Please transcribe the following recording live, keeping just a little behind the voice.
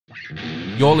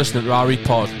You're listening to our Read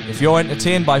Pod. If you're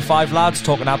entertained by five lads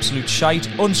talking absolute shite,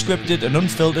 unscripted and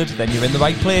unfiltered, then you're in the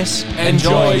right place.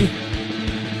 Enjoy.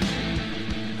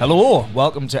 Hello,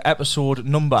 welcome to episode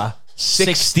number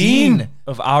 16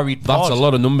 of our Read Pod. That's a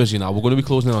lot of numbers, you know. We're going to be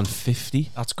closing in on 50.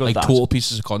 That's good. Like that. total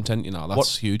pieces of content, you know.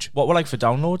 That's huge. What we're like for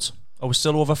downloads? Are we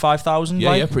still over 5,000?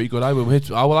 Yeah, pretty good.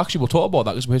 We'll talk about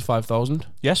that because we hit 5,000.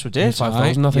 Yes, we did.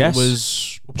 5,000, I think yes. it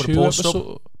was We'll put a post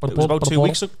up. It was about 2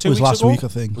 weeks ago. It was last week, I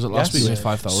think. Was it last week? We hit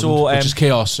 5,000, so, which is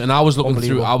chaos. And I was looking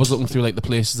through like the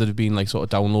places that have been like sort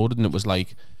of downloaded, and it was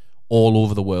like all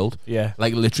over the world. Yeah,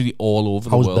 like literally all over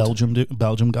the world. How's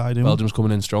Belgium guy doing? Belgium's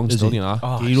coming in strong still, you know.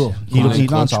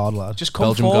 He's hard, lad. Just come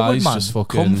Belgium forward, guys, man. just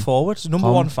fucking come forward.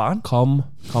 Number one fan. Come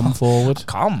forward.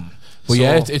 Come. But so,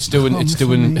 yeah, it's doing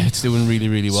really,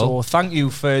 really well. So thank you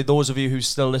for those of you who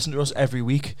still listen to us every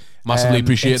week. Massively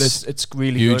appreciate it. It's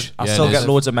really huge. Good. I still get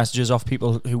loads of messages off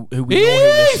people who we know who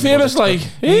listen. Famous like.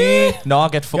 No, I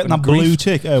get fucking that blue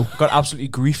tick. Oh, got absolutely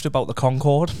griefed about the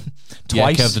Concorde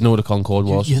twice. Yeah, Kev didn't know what a Concorde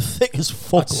was. You're thick as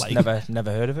fuck.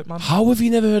 Never heard of it, man. How have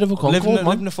you never heard of a Concorde?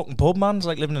 Living in a fucking pub, man. It's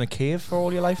like living in a cave for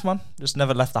all your life, man. Just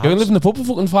never left the house. You've lived in the pub for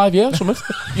fucking 5 years, something.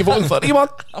 You're fucking 30, man.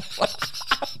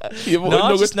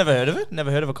 I just never heard of it. Never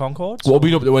heard of a Concorde. What have we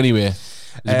been up to anyway?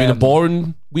 Has it been a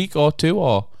boring week or two,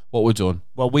 or what we're doing?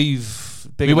 Well, we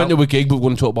went to a gig, but we're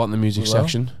going to talk about in the music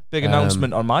section. Big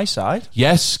announcement on my side.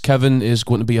 Yes, Kevin is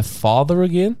going to be a father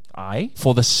again. Aye.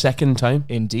 For the second time.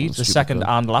 Indeed, the second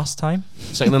and last time.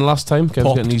 Second and last time.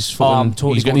 Kevin's getting his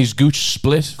fucking, he's getting his gooch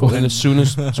split as soon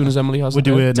as Emily has. We're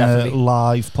doing a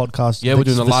live podcast. Yeah, we're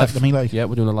doing a live. Yeah,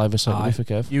 we're doing a live vasectomy for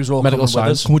Kev. Usual medical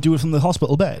science. Can we do it from the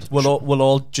hospital bed? We'll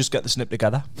all just get the snip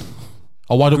together.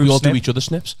 Or why don't we all do each other's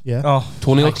snips? Yeah. Oh,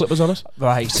 toenail clippers on it.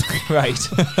 Right.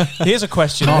 Here's a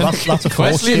question. That's a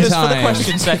question time. For the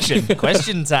question section.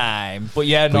 Question time. But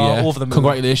yeah, over the moon.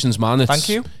 Congratulations, man. Thank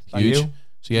you. Huge. Thank you.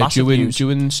 So yeah, due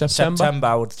in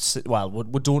September.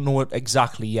 We don't know it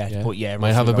exactly yet, but yeah,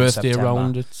 might have a birthday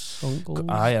around its uncle.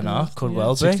 I don't know. Could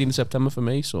well be 16th September for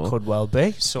me. So could well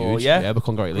be. So huge. yeah, but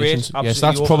congratulations. Great, yes,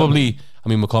 that's probably. I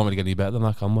mean, we can't really get any better than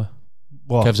that, can we?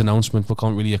 What? Kev's announcement, we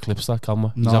can't really eclipse that, can we?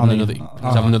 He's No, having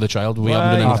another child. We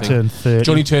haven't done anything. Turned 30.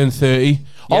 Johnny turned 30. Yes.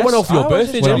 I went out for your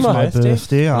birthday, didn't my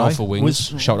birthday. Off for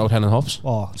wings. Shout out Hen and Hops.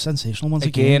 Oh, sensational once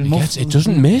again. It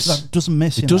doesn't miss. That doesn't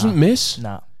miss. It doesn't miss.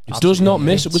 Nah. It does not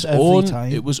miss. It was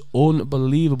time. It was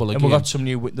unbelievable. And we got some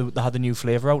new. They had the new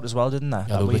flavour out as well, didn't they?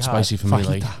 Yeah, they were a bit spicy for me.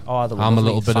 Like, I'm a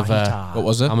little bit of a. What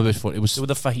was it? I'm a bit funny. It was the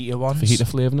fajita ones. Fajita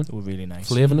flavouring. They were really nice.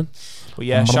 Flavouring. But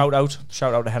yeah, shout out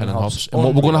to Hen and Hops. And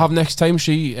what we're going to have next time?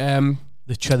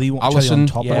 The cherry one. Alison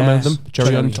cherry on top. recommended them.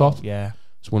 Cherry on top. Yeah.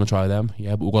 Just want to try them.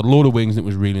 Yeah, but we got a load of wings and it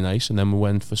was really nice. And then we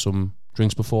went for some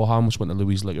drinks beforehand. We went to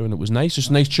Louis Liquor and it was nice. Just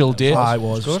a nice chill day. I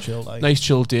was chill. Nice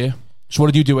chill day. So what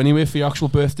did you do anyway for your actual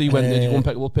birthday? Did you go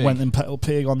Impeccable Pig? Went Impeccable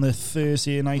Pig on the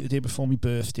Thursday night, the day before my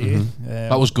birthday.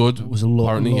 That was good. It was a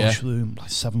lush room, like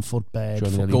 7-foot bed.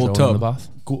 Gold tub. In the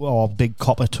bath. Big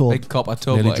copper tub.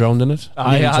 Nearly drowned in it.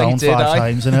 Nearly drowned 5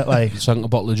 times in it. Like sank a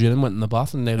bottle of gin and went in the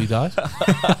bath and nearly died.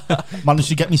 Managed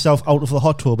to get myself out of the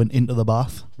hot tub and into the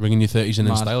bath. Ringing your 30s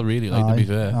in style, really. Like to be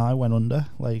fair, I went under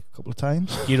like a couple of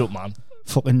times. Get up, man.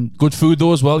 Fucking good food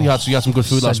though as well. You had some good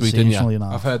food last week, didn't you? You know?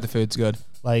 I've heard the food's good.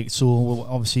 Like, so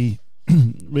obviously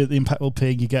with the Impeccable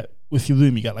Pig, you get with your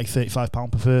room, you get like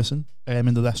 £35 per person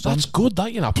in the restaurant. That's good,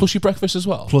 that, you know. Plus your breakfast as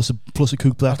well. Plus a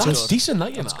cooked breakfast. That's decent,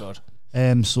 that, you know. That's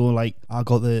good. So like I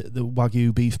got the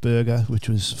Wagyu beef burger, which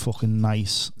was fucking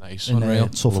nice.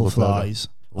 And truffle fries.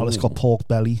 Alice got pork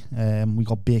belly. We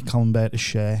got baked camembert to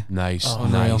share. Nice.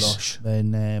 Nice.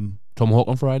 Then tomahawk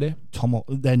on Friday.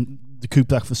 Then the cooked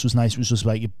breakfast was nice. It was just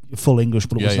like full English,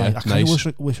 but it was like I kind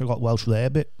of wish I got Welsh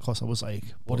rarebit because I was like,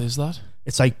 what is that?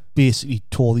 It's like basically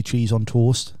Tory cheese on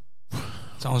toast.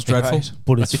 Sounds dreadful,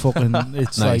 but it's fucking.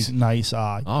 It's nice. Like nice.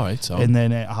 Aye. All right. So. And then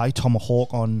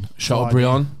tomahawk on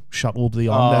Chateaubriand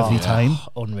every time.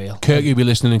 Unreal. Kirky will be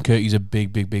listening, and Kirky's a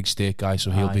big steak guy,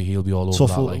 so he'll be all over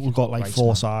truffle, that. Like. We've got like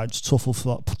 4 sides: truffle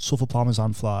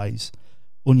parmesan fries,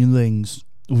 onion rings.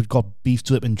 We've got beef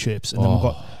drip and chips, and then we've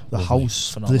got the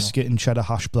house brisket and cheddar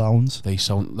hash browns. They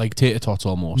sound like tater tots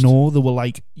almost. No, they were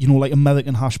like like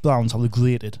American hash browns, how they're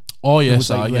grated. Oh yes, it was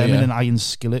like in an iron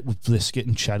skillet with brisket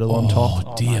and cheddar on top.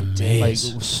 Oh dear me! Like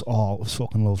it was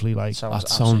fucking lovely. Like that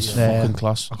sounds fucking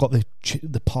class. I got the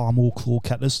Parmo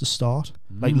croquettes to start.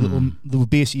 Like they were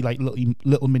basically like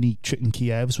little mini chicken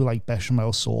Kievs with like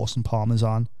bechamel sauce and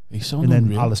parmesan. And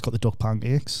then Alice got the duck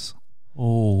pancakes.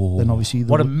 Oh, then obviously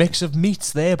what a mix of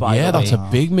meats there, by the way. Yeah, that's a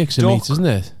big mix of meats, isn't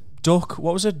it? Duck,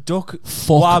 what was it?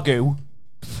 Wagyu.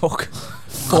 Cook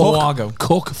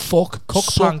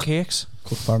pancakes.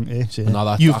 Cook pancakes, yeah. No,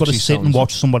 that You've got to actually sit and sounds-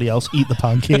 watch somebody else eat the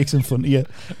pancakes in front of you.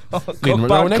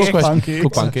 Next question. pancakes.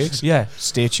 Cook pancakes. Yeah,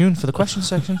 stay tuned for the question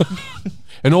section.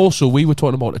 And also, we were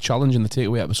talking about a challenge in the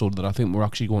takeaway episode that I think we're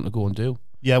actually going to go and do.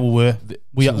 Yeah, we were.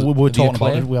 We were the talking about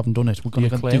eclair? it. We haven't done it. We're going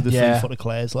to eclair? do the Yeah. 3 foot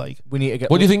eclairs. Like, We need to get.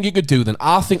 What do you think you could do then?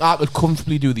 I think I could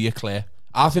comfortably do the eclair.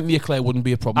 I think the eclair wouldn't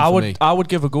be a problem for me. I would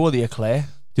give a go at the eclair.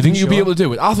 Do you think you'd be able to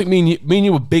do it? I think me and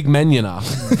you were big men, you know.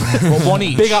 Well, one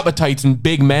each. Big appetites and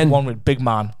big men. One with big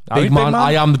man. Are Big you man.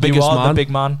 I am the biggest you are man. the big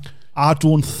man. I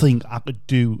don't think I could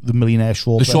do the millionaire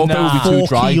shortbread. The shortbread would be too 4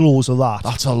 dry. kilos of that.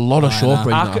 That's a lot of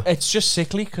shortbread now. It's just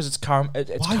sickly because it's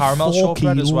it's Why caramel 4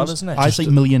 shortbread as well, kilos? isn't it? I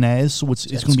think millionaires, so it's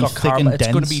going to be got thick caramel. and dense.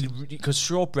 It's going to be because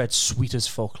shortbread's sweet as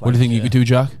fuck. What do you think you could do,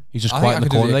 Jack? He's just I quiet in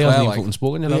think the I could do corner the there. Hasn't eclair, even like- fucking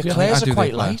spoken yet, The have you? eclairs I do are the quite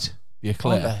eclair. light. The Aren't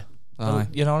eclair. they? Aye.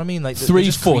 You know what I mean? Like 3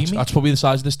 just foot. creamy. That's probably the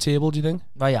size of this table, do you think?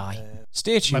 Aye.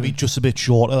 Stay tuned. Maybe just a bit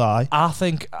shorter, aye. I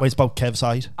think Well, it's about Kev's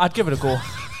height. I'd give it a go.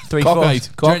 3 Cockeyed.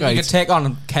 foot. Do you reckon you Cockeyed. could take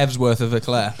on Kev's worth of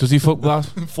eclair? Does he fuck that?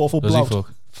 4 foot Does he blout.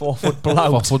 fuck? 4 foot 4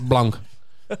 blout. foot blank.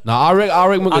 Nah, I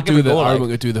reckon we I'll could give do it a the. go, I reckon like.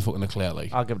 we could do the fucking eclair,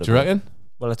 like. I'll give it a Do you go. reckon?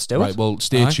 Well, let's do Right. it. Well,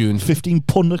 stay Aye. tuned. 15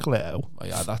 pund eclair. Oh,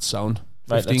 yeah, that's sound.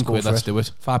 Right, 15 let's go quid. for Let's it. do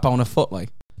it. £5 a foot, like.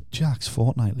 Jack's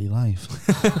fortnightly live.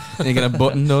 And you get a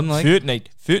button done, like.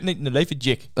 Fortnite in the life of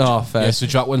Jake. Oh, fair. Yeah, so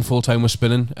Jack went full time with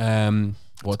spinning.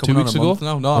 What, 2 Coming on weeks a ago? month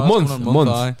now. No, a that's month. coming A on month.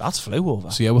 aye. That's flew over.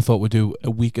 So yeah, we thought we'd do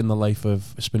a week in the life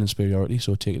of spinning superiority.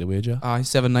 So take it away, Jack. Aye,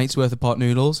 7 nights worth of pot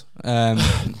noodles. No, And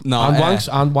wanks,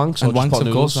 and wanks, and or just wanks, pot of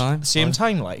noodles. course, aye. Same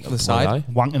time, like. On the side. Aye.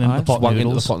 Wanking in Aye. the pot Wank into the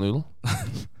noodles. pot noodle.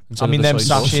 I mean, them soy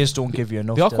sauce. sachets don't give you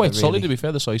enough. They are do quite they, solid, really? to be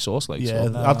fair. The soy sauce, like. Yeah, So.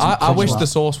 that's I wish that. the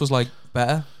sauce was, like,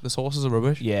 better. The sauces are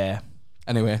rubbish. Yeah.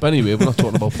 Anyway. But anyway, we're not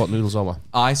talking about pot noodles, are we?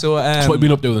 Aye, so... So what have you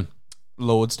been up to then?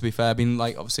 Loads, to be fair. I've been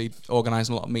like obviously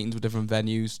organising a lot of meetings with different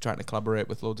venues, trying to collaborate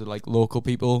with loads of like local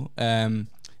people in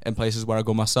places where I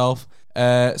go myself.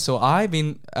 So I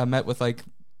met with like,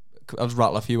 I'll just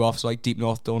rattle a few off. So like Deep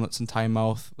North Donuts and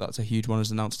Tynemouth, that's a huge one, as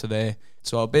announced today.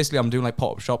 So basically I'm doing like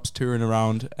pop-up shops, touring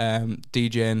around,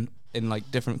 DJing in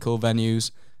like different cool venues,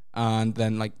 and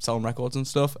then like selling records and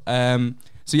stuff.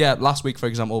 So yeah, last week for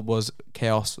example was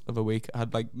chaos of a week. I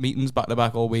had like meetings back to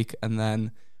back all week, and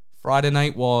then Friday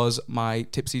night was my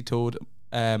Tipsy Toad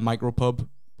micro pub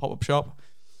pop-up shop,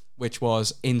 which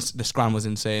was the scran was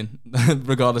insane.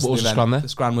 Regardless What of was the the event, scran there? the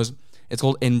scran was, it's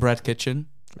called Inbred Kitchen,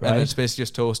 Right. and it's basically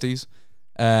just toasties.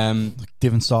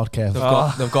 Didn't start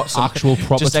Kev. They've got some Actual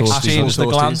proper Just toasties. exchange the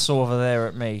toasties. glance over there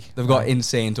at me. They've got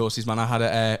insane toasties, man. I had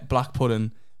a black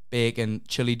pudding, bacon,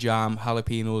 chili jam,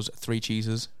 jalapenos, 3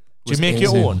 cheeses. Do you make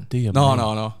your Oh, own? dear No, me.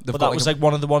 no. They've But got that was like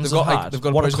one of the ones they've got I like had. they've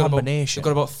got What a they've got about- combination. They've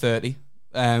got about 30.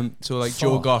 So like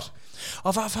Joe Fuck. got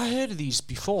Have I heard of these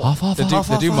before?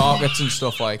 they do markets and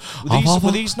stuff like.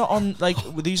 Were these not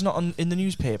on in the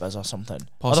newspapers or something? Are they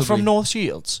Possibly. from North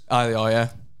Shields? Aye, oh yeah.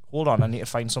 Hold on, I need to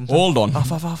find something. Hold on.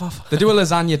 Off. They do a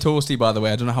lasagna toasty, by the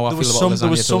way. I don't know how I There feel was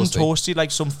about some lasagna toasty. toasty,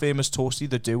 like some famous toasty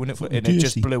they're doing it, and it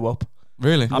just Toasty. blew up.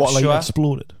 Really? I'm What, like sure.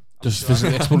 exploded? Just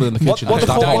physically exploded in the What- kitchen. what Like the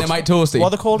that. fuck? Dynamite toasty. What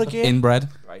are they called again? Inbred.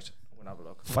 Right, I'm gonna have a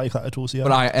look. 5 that toast, yeah.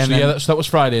 But I and So yeah, then that was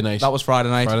Friday night. that was Friday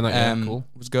night. Friday night, yeah, cool.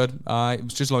 It was good. It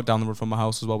was just like down the road from my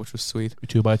house as well, which was sweet.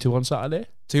 2x2 on Saturday.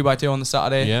 2x2 on the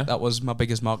Saturday. Yeah. That was my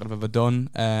biggest market I've ever done.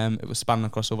 It was spanning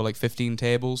across over like 15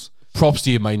 tables. Props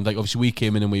to your mind. Like obviously we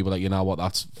came in and we were like, you know what,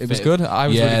 that's It was fit. good. I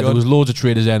was yeah, really there good. was loads of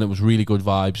traders there and it was really good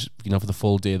vibes, you know, for the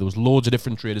full day. There was loads of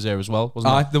different traders there as well,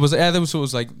 wasn't there?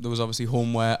 There was obviously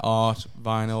homeware, art,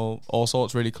 vinyl, all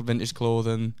sorts, really vintage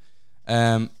clothing.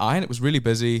 And it was really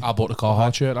busy. I bought a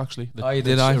Carhartt shirt actually. Oh, you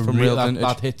did, It's aye, a from Real that, Vintage.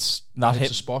 that hits That hits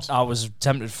hit a spot. I was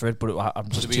tempted for it, but I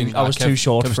was Kev- too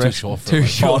short Kev was for too it. short for Too it.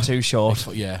 Far too short.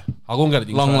 Yeah, I'll go and get it.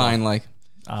 You can Long try it. line, like.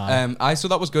 Ah. So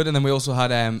that was good, and then we also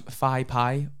had Phi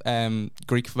Pie,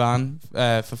 Greek van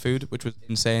for food, which was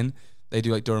insane. They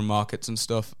do like Durham markets and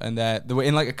stuff, and they were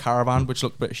in like a caravan, which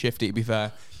looked a bit shifty to be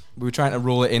fair. We were trying to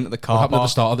roll it into the What car happened at the park.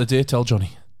 start of the day? Tell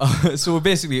Johnny. So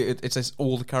basically, it's this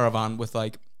old caravan with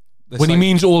like. this, When he like-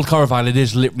 means old caravan, it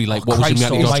is literally like what was in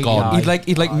Christ Miami almighty, gone. aye.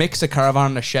 He'd like mix a caravan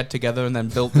and a shed together, and then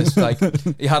built this like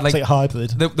he had It's like like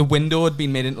hybrid. the window had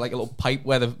been made into like a little pipe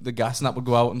where the gas and that would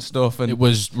go out and stuff, and It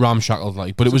was ramshackled,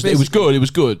 like, but So it was basically- good. It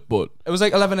was good, but it was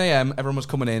like 11 a.m. Everyone was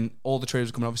coming in. All the traders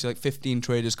were coming. Obviously, like 15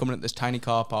 traders coming at this tiny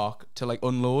car park to like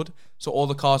unload. So all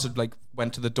the cars had like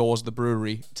went to the doors of the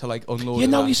brewery to like unload. yeah.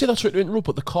 and Now that. you say that's right to interrupt,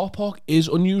 but the car park is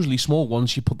unusually small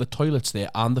once you put the toilets there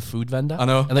and the food vendor. I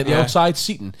know, and like the yeah. outside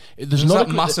seating. There's There's not that a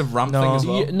gr- massive ramp No. thing as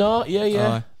well. Yeah, no, yeah.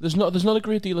 Aye. There's not a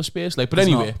great deal of space, like. But There's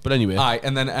anyway. Aye,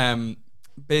 and then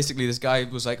basically this guy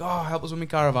was like, "Oh, help us with my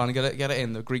caravan and get it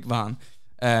in the Greek van."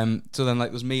 So then like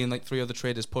it was me and like 3 other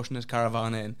traders pushing his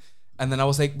caravan in, And then I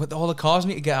was like, but all the cars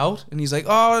need to get out. And he's like,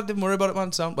 oh, didn't worry about it,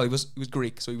 man. Well, he was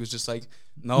Greek, so he was just like,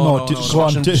 no. Do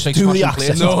the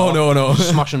accent. No.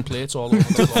 Smashing plates all over.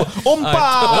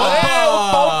 Umpa!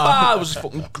 It was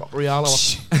fucking crockery all over.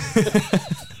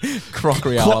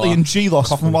 Crockery Crockery and G-Loss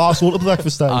from arsehole to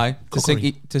breakfast time. Aye.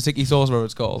 Tazinkey sauce, whatever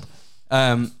it's called.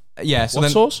 Yeah. So what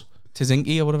then, sauce?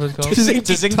 Tazinkey or whatever it's called.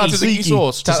 Tazinkey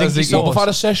sauce. Tazinkey sauce. We've had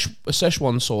a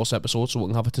Szechuan sauce episode, so we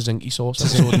can have a Tazinkey sauce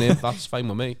episode name. That's fine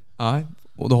with me. Aye.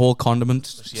 Well, the whole condiment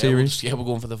series. We're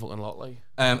going for the fucking lot, like.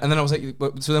 And then I was like,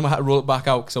 so then I had to roll it back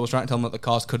out because I was trying to tell them that the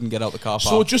cars couldn't get out the car park.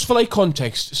 So just for like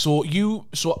context,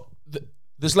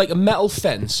 there's like a metal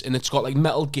fence and it's got like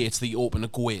metal gates that you open to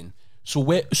go in. So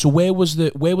where was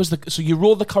the so you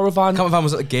rolled the caravan? Caravan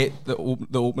was at the gate, the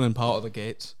opening part of the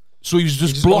gates. So he was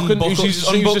just blocking. He was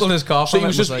his car. So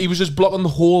he was just blocking the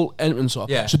whole entrance off.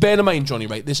 Yeah. So bear in mind, Johnny,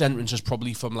 right? This entrance is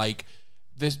probably from like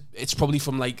this. It's probably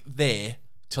from like there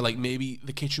to like maybe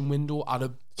the kitchen window at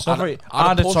a. It's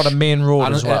on a main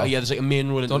road as well. Yeah, there's like a main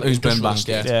road. On Oosburn Bank.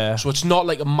 Yeah. So it's not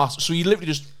like a mass. So you literally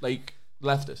just like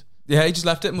left it. Yeah, he just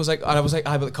left it and was like,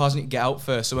 but the cars need to get out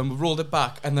first. So when we rolled it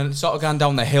back, and then it started going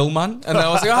down the hill, man. And then I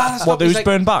was like, that's what, the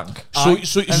Oosburn Bank? So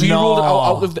you rolled it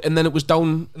out of and then it was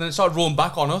down. And then it started rolling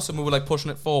back on us, and we were like pushing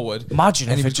it forward. Imagine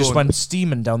if it just went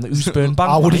steaming down the Oosburn Bank.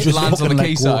 I would have just lands on the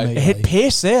quayside. It hit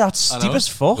pace there. That's steep as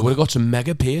fuck. It would have got some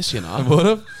mega pace, you know. It would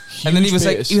have. And then he was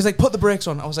like, put the brakes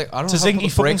on. I was like, I don't know.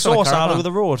 Tazinkey fucking sauce all over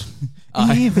the road.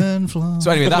 Even fly.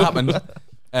 So anyway, that happened.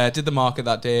 Did the market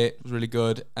that day. It was really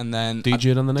good. And then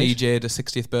DJ'd on the night. DJ'd a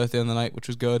 60th birthday on the night, which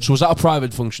was good. So was that a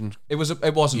private function? It wasn't.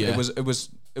 Yeah. It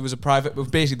was a private.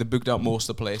 Basically, they booked out most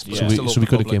of the place. Yeah. So we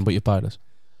could have came, but you paid us.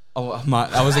 Oh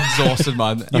man, I was exhausted,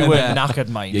 man. You were knackered,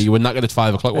 mate. Yeah, you were knackered at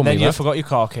 5 o'clock. And then you forgot your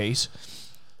car keys.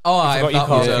 Oh, I forgot your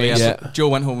car keys. Yeah. Joe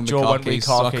went home with my car keys,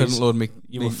 so I couldn't load me.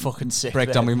 You were fucking sick.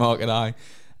 Break down my market eye.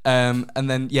 And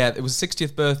then it was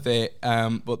 60th birthday.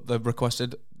 But they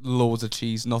requested loads of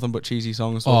cheese, nothing but cheesy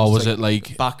songs. So was it like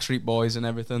Backstreet Boys and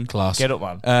everything? Class. Get up,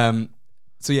 man.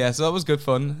 So that was good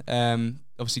fun.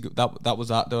 Obviously that was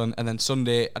that done. And then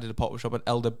Sunday I did a pop-up shop at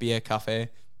Elder Beer Cafe,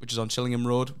 which is on Chillingham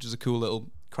Road, which is a cool little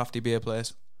crafty beer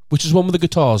place. Which is one with the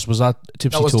guitars? Was that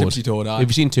Tipsy Toad? That was Tipsy Toad. Have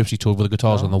you seen Tipsy Toad with the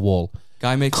guitars on the wall?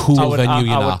 Guy makes cool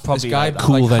venue. This guy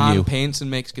cool venue. hand paints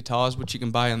and makes guitars, which you can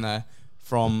buy in there.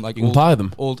 From like you can buy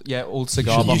them. Old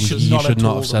cigar boxes. You should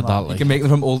not have said that. You can make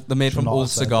them from old. They're made from old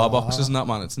cigar boxes and that,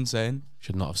 man. It's insane.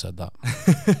 Should not have said that.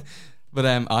 But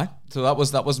so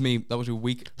that was me. That was your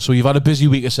week. So you've had a busy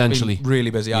week essentially. Been really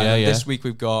busy. Yeah. This week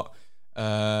we've got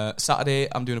Saturday.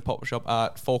 I'm doing a pop-up shop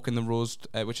at Fork in the Rose,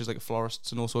 which is like a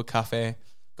florist's and also a cafe.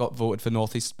 Got voted for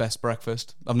Northeast's best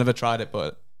breakfast. I've never tried it,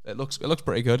 but it looks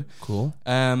pretty good. Cool.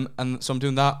 And so I'm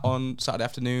doing that on Saturday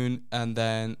afternoon, and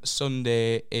then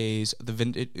Sunday is the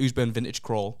Oosburn Vintage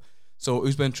Crawl. So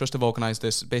Oosburn Trust have organised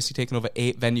this, basically taking over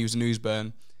 8 venues in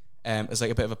Oosburn. It's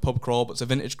like a bit of a pub crawl, but it's a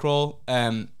vintage crawl.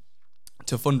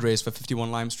 To fundraise for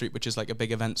 51 Lime Street, which is like a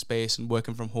big event space and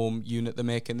working from home unit they're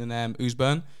making in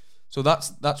Oosburn. So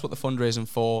that's what the fundraising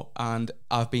for, and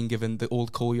I've been given the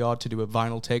old coal yard to do a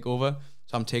vinyl takeover.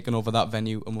 So I'm taking over that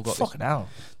venue, and we've got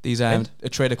these a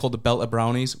trader called the Belter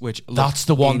Brownies, which that's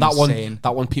the one. Insane.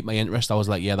 That one piqued my interest. I was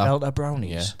like, Belter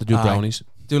Brownies. Yeah, they do brownies.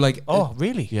 Do like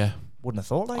really? Yeah, wouldn't have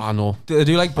thought like. I know. They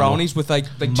do like brownies with like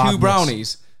 2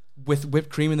 brownies with whipped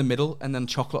cream in the middle and then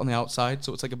chocolate on the outside.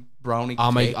 So it's like a brownie. I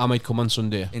might come on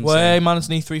Sunday. Well, man, it's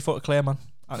need 3 foot of clay, man.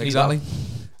 Exactly.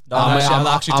 I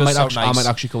might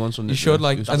actually come on Sunday. You should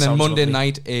and then Monday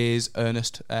night is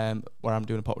Ernest, where I'm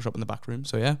doing a pop shop in the back room.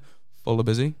 So yeah, full of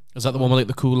busy. Is that the one with like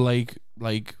the cool like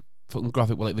fucking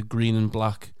graphic with like the green and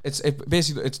black?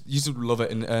 Basically you used to love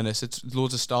it in Ernest. It's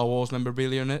loads of Star Wars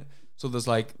memorabilia in it. So there's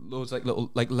like loads like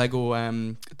little like Lego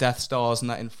Death Stars and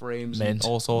that in frames and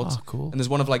all sorts. Oh, cool. And there's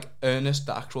one of like Ernest,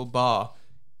 the actual bar,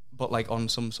 but like on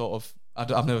some sort of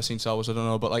I've never seen Star Wars, I don't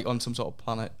know, but like on some sort of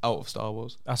planet out of Star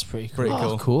Wars. That's pretty cool. Pretty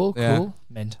cool. Cool. Yeah. Cool.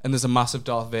 Mint. And there's a massive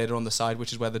Darth Vader on the side,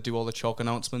 which is where they do all the chalk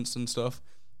announcements and stuff.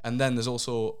 And then there's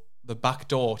also the back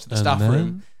door to the staff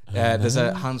room. There's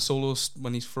a Han Solo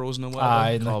when he's frozen or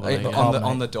whatever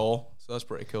on the door. So that's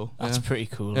pretty cool. That's pretty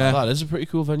cool. Yeah. That is a pretty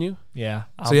cool venue. Yeah.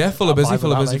 So yeah, full of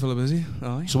busy.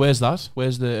 Aye. So where's that?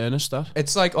 Where's the Ernest at?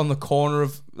 It's like on the corner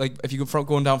of like if you go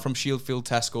going down from Shieldfield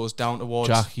Tesco's down towards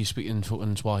Jack. You speaking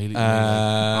fucking Swahili?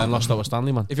 I'm lost out with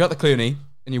Stanley, man. If you're at the Clooney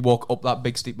and you walk up that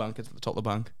big steep bank, it's at the top of the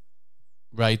bank.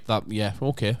 Right. That.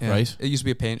 Okay. Yeah. Right. It used to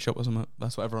be a paint shop or something.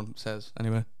 That's what everyone says.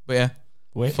 Anyway, but yeah,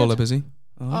 Wicked. full of busy.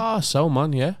 So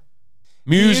man, yeah.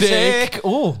 Music.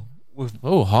 Oh,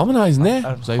 Oh, harmonising there.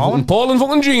 It's like fucking Paul and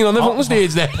fucking Gene on the fucking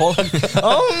stage there.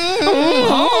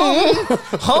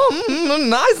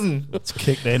 Harmonising. It's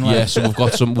kicked in. Yeah, so we've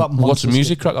got some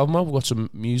music kicked. crack, haven't we? We've got some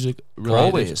music related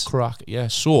Always. crack. Yeah,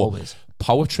 so Always.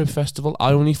 Power Trip Festival.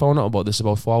 I only found out about this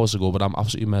about 4 hours ago, but I'm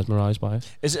absolutely mesmerised by it.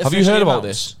 Is it Have you heard officially about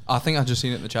announced? this? I think I've just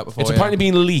seen it in the chat before. It's apparently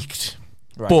been leaked.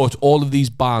 Right. But all of these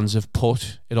bands have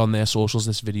put it on their socials,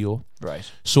 this video. Right.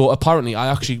 So apparently, I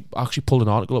actually pulled an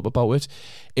article up about it.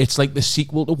 It's like the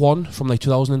sequel to one from like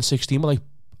 2016. But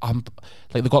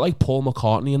they got like Paul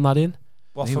McCartney and that in.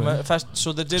 What from a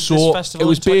so they did So this festival. it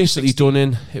was in basically 2016? done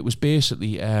in. It was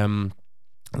basically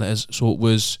so it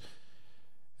was.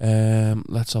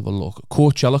 Let's have a look.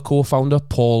 Coachella co-founder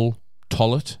Paul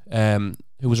Tollett,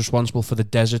 who was responsible for the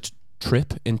Desert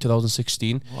Trip in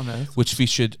 2016, which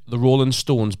featured the Rolling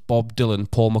Stones, Bob Dylan,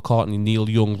 Paul McCartney, Neil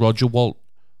Young, Roger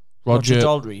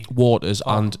Daltrey. Waters,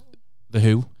 and The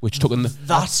Who, which took in the.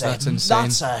 That's insane.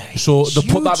 So they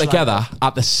put that huge together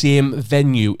at the same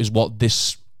venue as what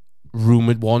this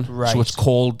rumored one. Right. So it's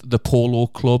called the Polo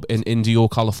Club in Indio,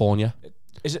 California.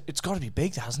 Is it? It's got to be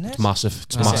big, hasn't it? It's massive.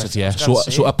 It's Yeah. massive. Yeah. I was gonna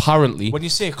So say. apparently. When you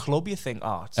say a club, you think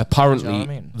art. Apparently, Do you know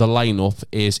what I mean? the lineup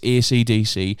is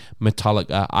AC/DC,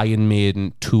 Metallica, Iron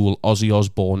Maiden, Tool, Ozzy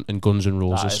Osbourne, and Guns N' That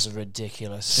Roses. is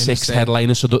ridiculous. 6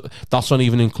 headliners, so that's not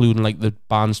even including like the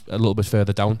bands a little bit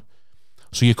further down.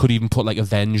 So you could even put like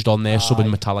Avenged on there,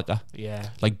 subbing Metallica, Yeah,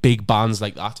 like big bands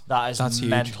like that. that's huge.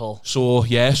 Mental. So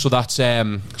yeah, so that's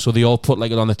so they all put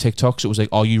like it on the TikToks. It was like,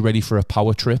 "Are you ready for a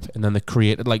power trip?" And then they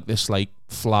created like this like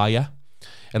flyer,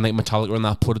 and like Metallica and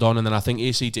that put it on, and then I think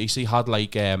AC/DC had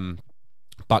like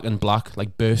Back in Black,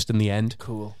 like Burst in the End.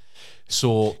 Cool.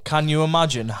 So Can you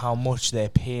imagine how much they're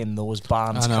paying those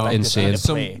bands? I know. collectively Insane. to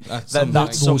play? That's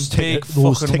That's some big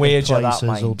fucking wager that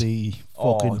prices will mind. be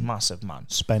Oh, fucking massive, man.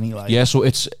 spenny like. yeah, so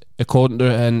it's according to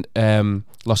an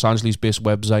Los Angeles-based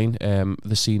website,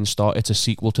 the Scene Star. It's a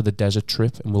sequel to the Desert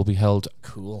Trip and will be held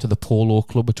Cool. to the Polo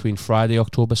Club between Friday,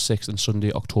 October 6th and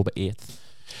Sunday, October 8th,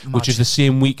 which is the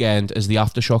same weekend as the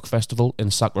Aftershock Festival in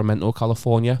Sacramento,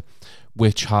 California,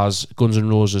 which has Guns N'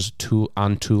 Roses, Tool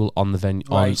on the venue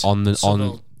Right.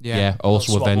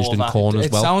 also they'll Avenged swap and over. Korn as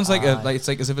It well. sounds like it's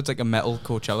like as if it's like a metal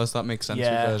Coachella. So that makes sense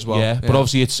Yeah. as well. Yeah, but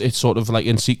obviously it's sort of like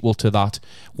in sequel to that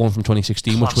one from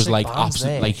 2016, which was Classic like bands,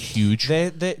 absolutely eh? like huge.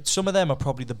 Some of them are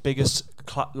probably the biggest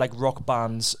like rock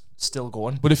bands still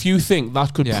going. But if you think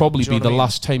that could Yeah. probably Do you be know the what I mean?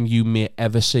 last time you may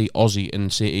ever see Ozzy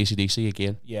and say AC/DC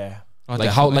again, Yeah. Oh, like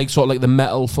how definitely. like sort of like the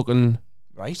metal fucking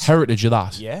Right. heritage of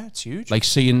that. Yeah, it's huge. Like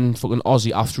seeing fucking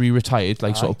Ozzy after he retired,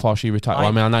 like sort of partially retired. Well,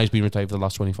 I mean, I know he's been retired for the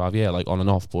last 25 years, like on and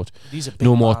off, but These are big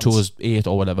no more bands. tours, 8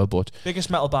 or whatever. But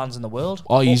Biggest metal bands in the world.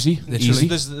 easy.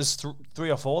 There's 3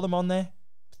 or 4 of them on there.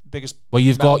 Biggest. Well,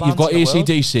 you've metal got bands in the world.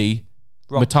 AC/DC,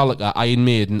 Rock. Metallica, Iron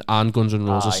Maiden, and Guns N'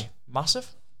 Roses, Aye. Massive.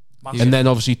 and then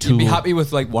obviously You'd Tool. be happy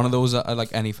with like one of those at like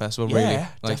any festival, Yeah, really.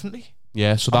 Like, definitely.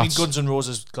 Yeah, so I mean, that's. Guns N'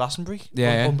 Roses, Glastonbury.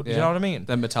 Yeah, You yeah. know what I mean?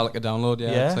 Then Metallica download,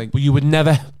 yeah. Yeah. It's like, But you would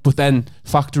never. But then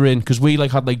factor in because we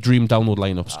like had like dream download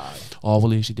lineups. Oh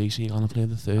well, AC/DC gonna play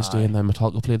the Thursday, and then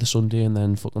Metallica play the Sunday, and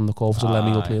then fucking the Corvus of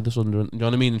Lemmy will play the Sunday. You know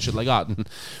what I mean and shit like that. And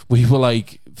we were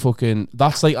like, fucking.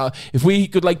 That's like if we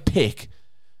could like pick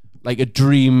like a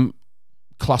dream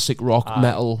classic rock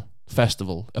metal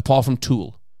festival apart from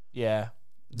Tool. Yeah.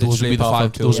 Those would be the apart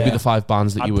five. from Those would be Tool. the 5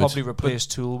 bands that I'd you would. probably replace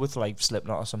Tool with like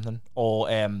Slipknot or something, or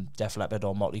Def Leppard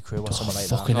or Motley Crue or something like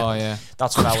fucking that. oh yeah.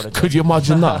 That's what I would have done. Could you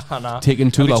imagine that? Nah. Taking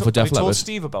Tool Have out you for told- have Def you told Leppard?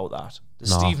 Steve about that?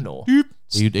 Does Nah. Steve know?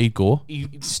 He'd go.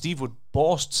 Steve would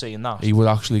burst seeing that. He would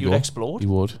actually He go. would explode. He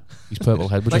would. His purple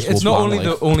head would Like just it's go not bang, only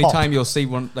like. the only pop. time you'll see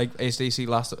one like AC/DC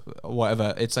last or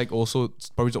whatever. It's like also it's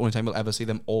probably the only time you'll ever see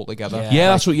them all together. Yeah. Yeah,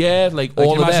 that's what. Yeah, like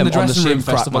all of imagine them the on the dressing same room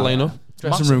festival crack, man. lineup.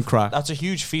 Dressing room crack. That's a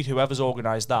huge feat. Whoever's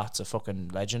organised that's a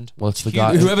fucking legend. Well, it's the Huge.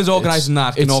 guy. Whoever's organising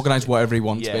that can it's- organise whatever he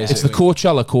wants. Yeah. Basically, It's the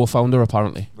Coachella co-founder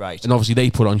apparently, Right. and obviously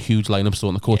they put on huge lineups. So,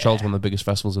 and the Coachella's Yeah. one of the biggest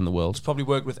festivals in the world. He's probably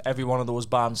worked with every one of those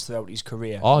bands throughout his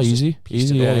career. Oh, Just easy, pieced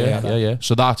easy, it all yeah. together.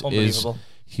 So that is Unbelievable.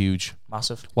 huge.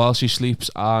 Massive. While She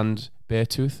Sleeps and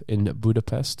Beartooth in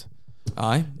Budapest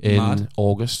aye, in mad.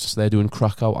 August. So they're doing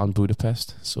Krakow and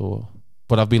Budapest. So,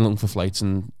 but I've been looking for flights,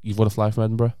 and you've got to fly from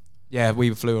Edinburgh. Yeah,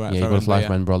 we flew around. Yeah, you've got to fly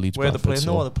from Edinburgh, Leeds, Where are they Bradford, playing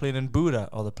so- though? Are they playing in Buda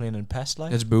or are they playing in Pest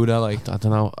like? It's Buddha, like I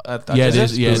don't know. that Yeah, it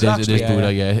just is. Yeah, it is. Buddha, It is actually.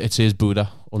 Buddha. Yeah, it says Buddha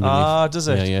underneath. Ah, does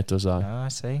it? Yeah, it does that. Ah, I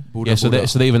see. Buddha, Yeah, so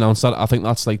Buddha. they've announced that. I think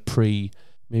that's like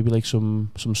maybe like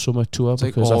some summer tour It's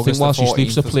like because I think August While the She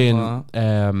Sleeps 14th they're or playing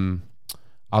something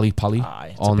Ali Pali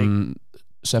Aye, it's a big- on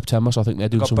September, so I think they're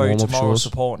They've doing got some Buried warm up Tomorrow shows.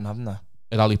 supporting, haven't they?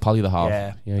 At Ali Pali they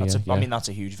have. I mean, that's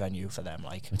a huge venue for them.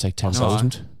 Like it's like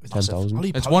 10,000.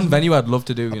 10,000. It's one venue I'd love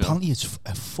to do. Apparently, it's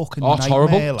a fucking it's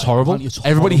horrible. nightmare. It's horrible.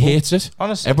 Everybody hates it.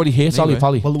 Honestly, everybody hates Ali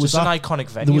Pali. Well, there was an iconic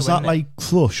venue. There was that like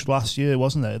Crush last year,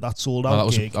 wasn't there? That sold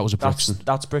out gig. That was a Brixton.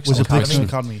 That's Brixton. Was it Brixton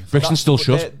Academy? Brixton's still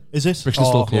shut. Is it? Brixton's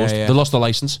still closed. They lost the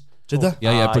license. Did they?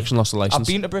 Yeah. Brixton lost the license.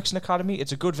 I've been to Brixton Academy.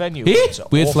 It's a good venue. Hey? It's an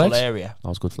Weird awful flex. area. That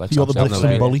was good flex. You got the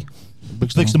Brixton Bully.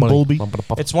 Brixton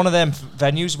Bulby. It's one of them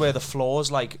venues where the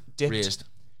floor's like dipped. Raised.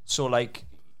 So like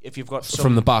if you've got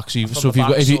from the back, if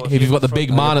you've got the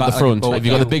big man at the front, if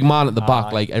you've got the big man at the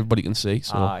back, like everybody can see.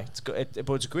 So it's good,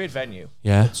 but it's a great venue.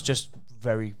 Yeah, it's just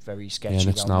very very sketchy. Yeah, and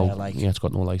it's down now there, it's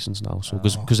got no license now. So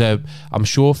because I'm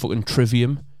sure fucking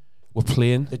Trivium were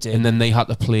playing, and then they had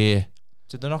to play.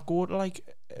 Did they not go to like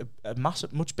a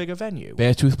massive, much bigger venue?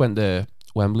 Beartooth went to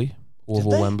Wembley,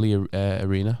 Wembley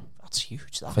Arena. That's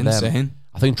huge. That's insane.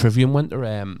 I think Trivium went to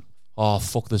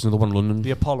there's another one in London.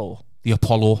 The Apollo.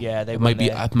 Yeah, it might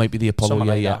be the Apollo.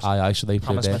 Aye. So they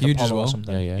played there. Huge as well.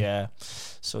 Yeah.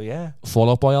 So yeah.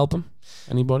 Fall Out Boy album.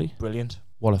 Anybody? Brilliant.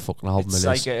 What a fucking album it's it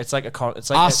like is.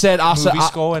 I said I think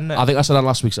I said that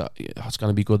last week. So it's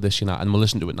gonna be good this, and we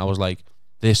listened to it, and I was like,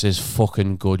 this is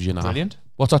fucking good, Brilliant.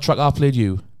 What's that track I played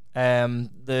you?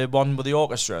 The one with the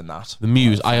orchestra and that. The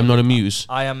Muse. I Am Not a Muse.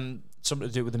 I am something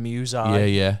to do with the Muse.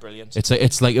 Yeah. Brilliant.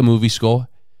 It's like a movie score.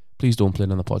 Please don't play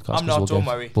it on the podcast. I'm not. Don't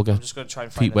worry. We'll get I'm just going to try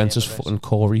and find Pete Wentz's fucking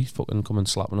Corey fucking coming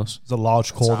slapping us. It's a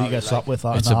large Corey gets up with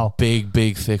that. It's now. a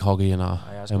big thick hoggy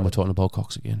and we're talking about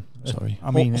cocks again. Sorry.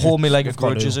 I mean, Hold Me Like a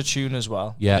Grudge is a tune as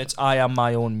well. Yeah. It's I Am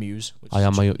My Own Muse.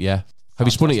 Have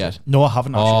you spun it yet? No, I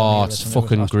haven't. Actually. It's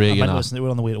fucking great. I listened to it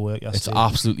on the way to work yesterday. It's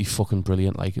absolutely fucking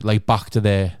brilliant. Like back to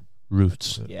their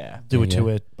roots. Yeah. Do a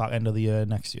tour back end of the year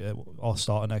next year or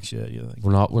start of next year. You think?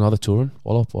 We're not touring.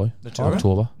 All up, boy. The tour?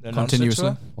 October.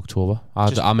 Continuously. October.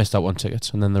 I missed out on tickets,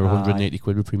 and then they're 180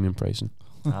 quid with premium pricing.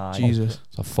 Jesus.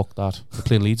 So fuck that. They're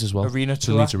playing Leeds as well. Arena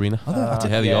tour. Leeds Arena.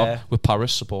 They are with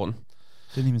Paris supporting.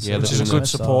 Didn't even see which is a good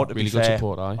support. To really be good fair.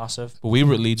 support. Massive. But we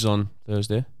were at Leeds on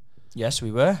Thursday. Yes,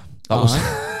 we were. That was.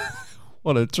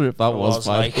 What a trip that was,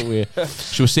 man.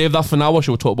 Should we save that for now, or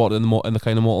should we talk about it in the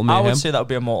kind of Mortal Mayhem? I would say that would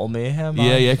be a Mortal Mayhem.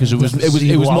 Man. Yeah, because it was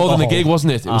more than the gig,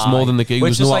 wasn't it? It was more than the gig.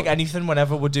 Which is like anything.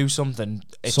 Whenever we do something,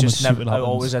 it just never. It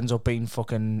always ends up being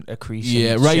fucking a crease.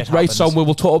 Yeah, right. So we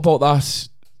will talk about that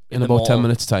in about 10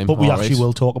 minutes' time. But we actually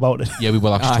will talk about it. Yeah, we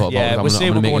will actually talk about it. I'm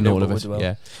going to make a note of it.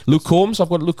 Yeah, Luke Combs. I've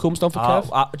got Luke Combs down for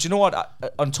Kev. Do you know what?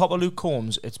 On top of Luke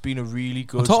Combs, it's been a really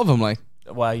good. On top of him, like.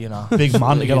 Well, you know, big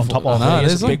man to get on top of.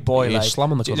 He's a big boy. He's like,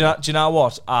 slamming the do you know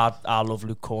what? I love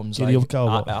Luke Combs. Like,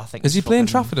 I think. Is he playing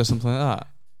Trafford or something like that?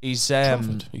 He's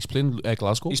playing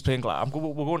Glasgow. He's playing Glasgow.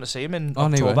 We're going to see him in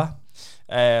October.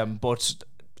 But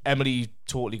Emily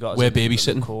totally got us. We're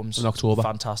babysitting in October.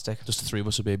 Fantastic. Just the three of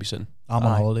us are babysitting. I'm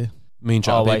on holiday. Me and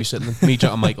Jack are babysitting. Me,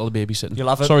 Jack, and Michael are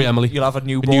babysitting. Sorry, Emily. You'll have a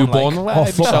newborn. Oh,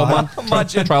 fuck man.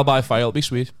 Imagine. Trial by fire. It'll be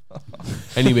sweet.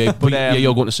 Anyway, but yeah,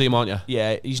 you're going to see him, aren't you?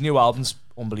 Yeah, his new album's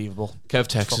unbelievable. Kev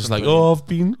texts is like, I've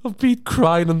been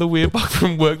crying on the way back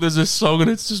from work. There's a song and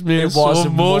it's just made it so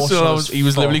emotional. He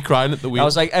was literally crying at the wheel. I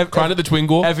was like, crying at the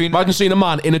Twingo. Imagine seeing a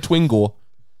man in a Twingo.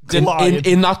 In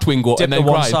that Twingo and then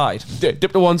crying.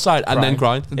 Dip to one side and then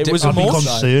crying. It was emotional.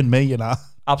 Concerned me, you know.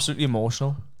 Absolutely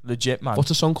emotional. Legit, man. What's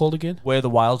the song called again? Where the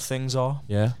Wild Things Are.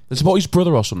 Yeah. It's about his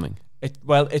brother or something.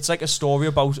 It's like a story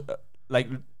about like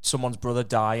someone's brother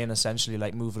dying, essentially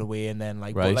like moving away, and then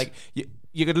like, but, like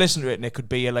you could listen to it and it could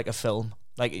be like a film.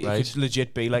 Like it could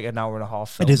legit be like an hour and a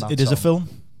half film. It is a film.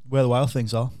 Where the Wild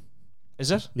Things Are. Is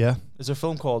it? Yeah. There's a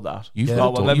film called that. You've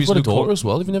got a daughter as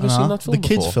well. Have you never seen that film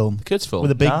before? The kids film.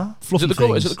 With a big fluffy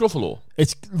things. Is it the Gruffalo?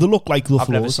 They look like Gruffalo. I've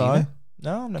never seen it.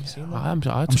 No, I've never seen that.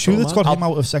 I'm sure it's got him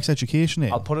out of Sex Education.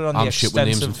 I'll put it on the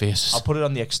extensive. I'll put it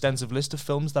on the extensive list of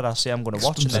films that I say I'm going to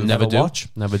watch and then never watch.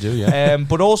 Never do, yeah.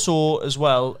 But also as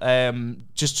well,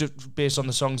 just based on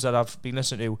the songs that I've been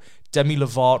listening to, Demi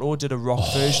Lovato did a rock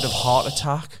version of Heart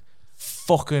Attack.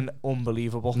 Fucking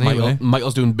unbelievable.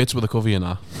 Michael's doing bits with the cover, you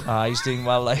know. He's doing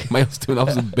well. Like Michael's doing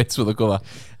absolute bits with the cover.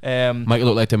 Michael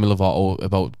looked like Demi Lovato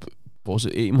about. What was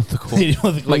it, 8 months ago?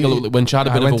 Like when she had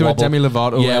a bit of a wobble. Demi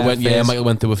Lovato. Michael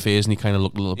went through a phase and he kind of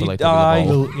looked a little bit like Demi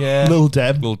Lovato.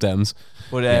 Little Dems.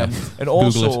 But and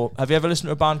also, have you ever listened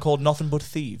to a band called Nothing But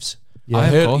Thieves? Yeah, I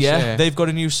heard. They've got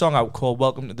a new song out called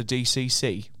 "Welcome to the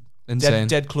DCC." Insane.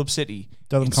 Dead Club City.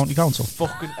 Devon County Council.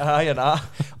 Fucking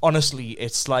honestly,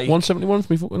 it's like 171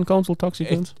 for me fucking council taxi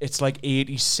counts. It's like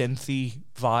 80s synthy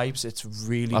vibes. It's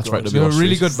really That's good. Right, they're a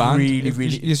really good band. Really.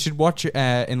 You should watch it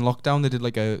in lockdown. They did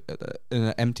like in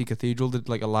an empty cathedral. Did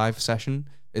like a live session.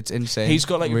 It's insane. He's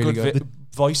got like really a good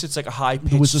voice. It's like a high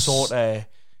pitched sort of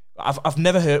I've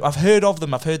never heard. I've heard of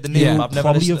them. I've heard the name. I've never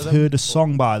probably listened have to them. heard a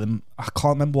song by them. I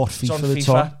can't remember what FIFA it's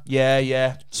on.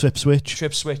 Yeah. Trip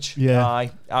Switch. Yeah.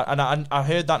 I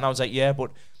heard that and I was like, yeah,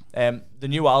 but the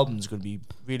new album's going to be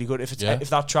really good. If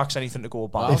that track's anything to go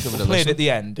by, if we'll play it at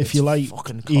the end. If you like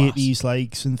 80s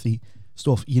like synthy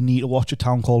stuff, you need to watch A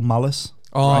Town Called Malice.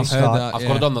 Oh, I've heard that. I've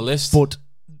got it on the list. But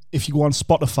if you go on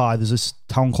Spotify, there's this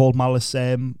Town Called Malice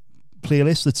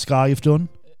playlist that Sky have done,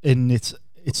 and it's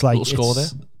like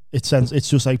it's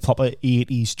just like proper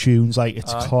 80s tunes, like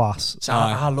it's class.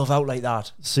 I love out like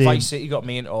that. Vice City got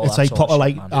me into all it's that. It's like proper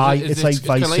like it's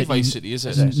like Vice City, is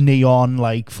it? Neon,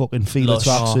 like fucking Fila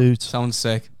tracksuits. Sounds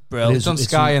sick. Brilliant. It's on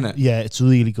Sky, innit? Yeah, it's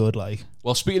really good. Like,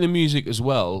 well, speaking of music as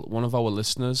well, one of our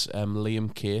listeners,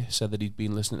 Liam K, said that he'd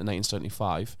been listening to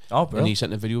 1975. Oh, brilliant. And he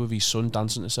sent a video of his son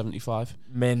dancing to 75.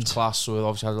 Mint. Class. So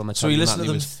obviously had it on the. So he listened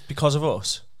to them because of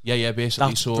us. Yeah, basically.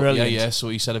 That's brilliant. Yeah. So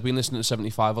he said, I've been listening to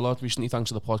 75 a lot recently thanks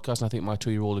to the podcast, and I think my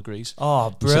 2-year-old agrees. Oh,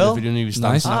 brilliant. He sent a video and he was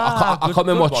dancing. I can't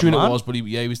remember what tune it was, but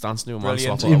he was dancing to him.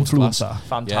 Brilliant. Influencer.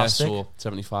 Fantastic. Yeah, so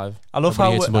 75. I love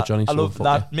how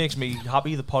that makes me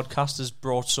happy the podcast has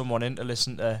brought someone in to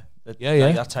listen to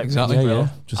that type of music. Yeah.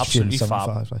 Just absolutely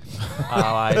 75.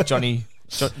 Like.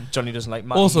 Johnny doesn't like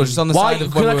Matt. Also, just on the side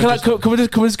of can we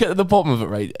just get to the bottom of it,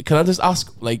 right? Can I just ask,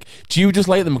 like, do you just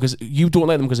like them because you don't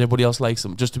like them because everybody else likes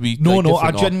them? Just to be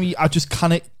I just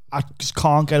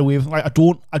can't get away with it. Like,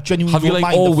 I genuinely have you like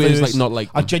mind always the first, like not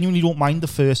like them? I genuinely don't mind the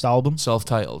first album,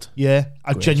 self-titled. Yeah,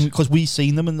 I genuinely, because we've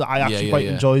seen them and I actually quite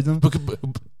enjoyed them.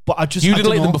 But I just you didn't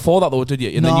like them before that though, did you?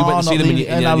 And then you went to see them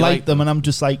and I liked them, and I'm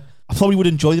just like, I probably would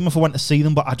enjoy them if I went to see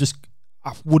them, but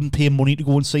I wouldn't pay money to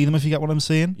go and see them, if you get what I'm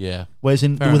saying. Yeah. Whereas they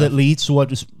were at Leeds, so I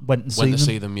just went to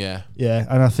see them. Yeah. Yeah,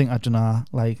 and I think, I don't know,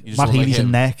 like, Matt Healy's a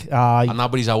neck. And now,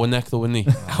 but he's our neck though, isn't he?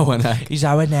 Our neck. He's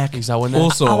our neck.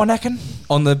 Also, our necking.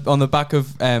 On the back of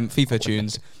FIFA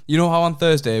tunes, you know how on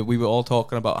Thursday we were all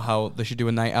talking about how they should do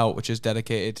a night out, which is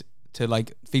dedicated to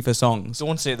like FIFA songs.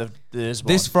 Don't say there's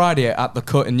one. This Friday at the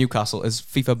Cut in Newcastle is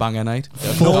FIFA banger night.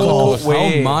 No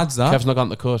way. How mad's that? Kev's not got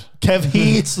the cut. Kev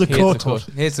hates the cut.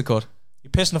 Hates the cut. You're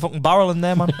pissing a fucking barrel in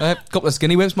there, man. Couple of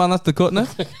skinny whips, man. That's the cut,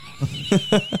 innit?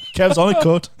 Kev's on a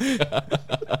cut.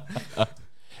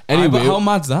 Anyway, how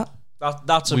mad's that?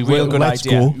 That's a real good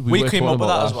idea. We came up with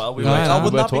that as well. We were like,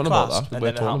 wouldn't that be class? We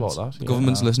were talking about that. The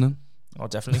government's listening. Oh,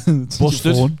 definitely.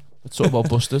 Busted. Let's talk about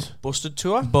Busted. Busted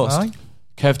tour? Bust.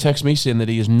 Kev texted me saying that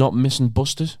he is not missing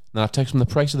Busted. And I texted him the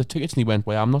price of the tickets and he went,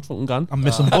 "Wait, I'm not fucking gone. I'm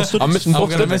missing Busted. I'm missing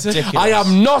Busted. I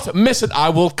am not missing. I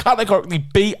will categorically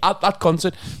be at that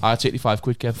concert. It's 85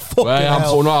 quid, Kev.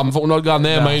 I'm fucking not gone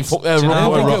there, man. Fuck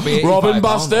robbing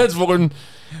bastards. Fucking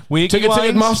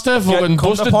ticket master. Fucking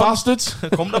Busted bastards.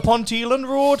 Come to Ponteland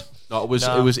Road. No, it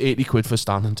was 80 quid for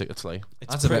standing tickets. Like,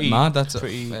 that's a bit mad. That's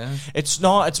pretty. It's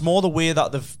not. It's more the way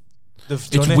that they've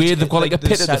it's weird. They've got like a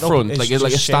pit at the front, like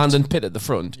a standing pit at the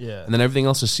front, and then everything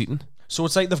else is seating. So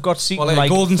it's like they've got seating like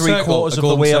golden 3/4 of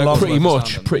the way along.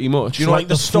 Pretty much. You know, like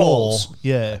the stalls.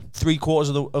 Yeah,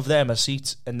 3/4 of them are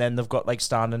seats, and then they've got like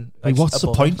standing. Like, what's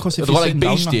the point? Because they've got like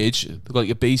B stage, they've got like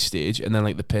a B stage, and then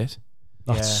like the pit.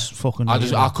 That's fucking.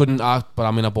 I couldn't. But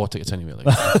I mean, I bought tickets anyway.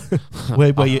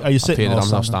 Like. Wait, are you sitting? I'm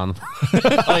not standing.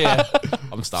 Oh yeah,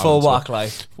 I'm standing. Full whack,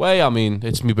 like. Well, I mean,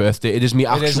 it's my birthday. It is my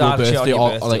actual birthday.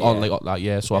 On that.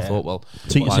 Yeah, so I thought, well,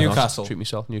 Newcastle. Treat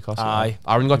myself, Newcastle. Aye.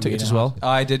 Aaron got tickets as well.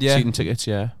 I did, yeah. Seating tickets,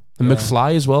 yeah. The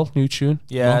McFly as well, new tune.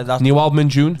 Yeah, that's new album in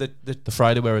June. The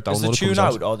Friday where it downloaded. Is the tune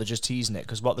out, or they're just teasing it?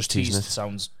 Because what they're teasing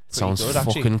sounds good.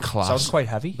 Actually, fucking class. Sounds quite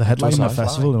heavy. The headline of the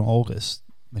festival in August,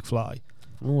 McFly.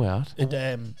 Oh yeah.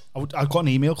 I got an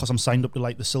email because I'm signed up to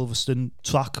like the Silverstone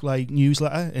track like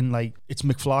newsletter, and like it's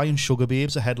McFly and Sugar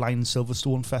Babes are headlining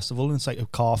Silverstone Festival, and it's like a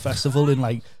car festival, and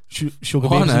like Sugar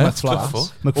Babes and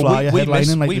McFly are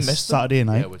headlining like this Saturday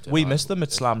night. Yeah, we missed them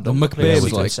at Slam Dunk.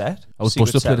 McBabes like set. I was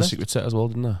Busted played a secret set as well,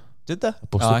 didn't I? Did they?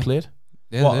 Busted played.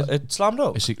 Yeah, what? It Slam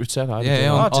Dunk? A secret set. I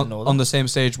didn't know that. On the same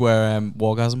stage where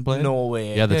Wargasm played. No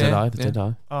way. Yeah, they did.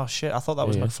 Oh shit! I thought that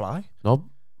was McFly.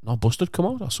 No, Busted come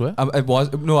out, I swear. It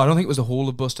was no, I don't think it was the whole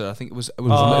of Busted. I think it was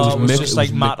just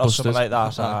like Matt or something like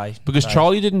that. Aye. Because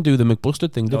Charlie didn't do the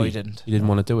McBusted thing, did he? No, he didn't. He didn't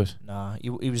want to do it. Nah, he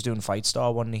was doing Fight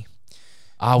Star, wasn't he?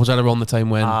 Was that around the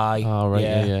time when? Aye. Oh, right,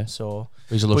 yeah. So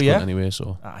he's a lush cunt anyway,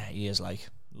 so. He is like.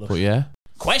 Lush. But yeah.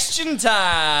 Question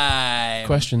time.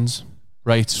 Questions.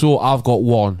 Right, so I've got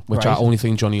one, which I only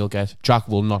think Johnny will get. Jack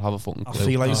will not have a fucking clue. I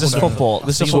feel like is this football?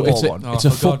 This is a football one. It's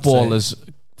a footballer's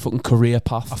fucking career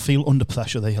path. I feel under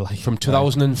pressure there, like. From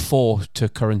 2004 to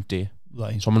current day.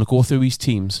 Right. So I'm going to go through his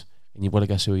teams, and you've got to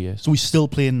guess who he is. So he's still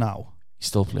playing now? He's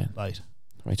still playing. Right.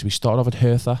 Right, so he started off at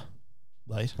Hertha.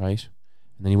 Right. Right.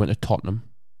 And then he went to Tottenham.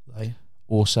 Right.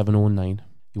 07-09.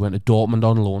 He went to Dortmund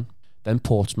on loan, then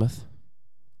Portsmouth,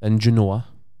 then Genoa,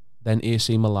 then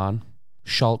AC Milan,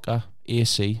 Schalke,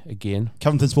 AC again.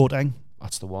 Kevin Boateng.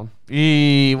 That's the one.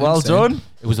 Well Insane. done.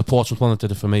 It was the Portsmouth one that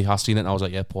did it for me. I seen it and I was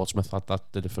like, yeah, Portsmouth, that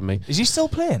did it for me. Is he still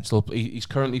playing? He's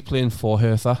currently playing for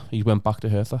Hertha. He went back to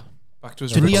Hertha. Back to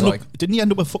his Didn't roots, he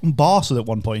end up with fucking Barca at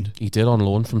one point? He did on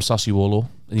loan from Sassuolo,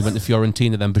 and he went to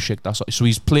Fiorentina, then Besiktas. So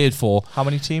he's played for. How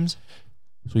many teams?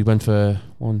 So he went for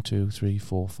 1, 2, 3,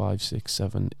 4, 5, 6,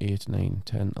 7, 8, 9,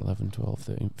 10, 11, 12,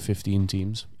 13, 15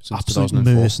 teams since Absolute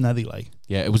 2004. mercenary, like.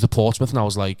 Yeah, it was the Portsmouth, and I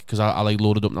was like, because I like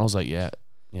loaded up, and I was like, yeah.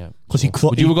 Because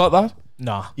Would you have got that?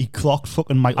 Nah. He clocked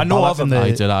fucking Michael I know Ballack of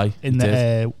him. in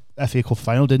the FA Cup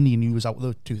final, didn't he? And he was out of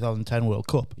the 2010 World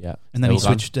Cup. Yeah. And then he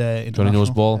switched Johnny knows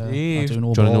ball. I do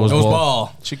know Johnny ball. knows Nose ball.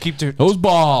 ball. Should keep doing. Nose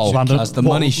ball. That's the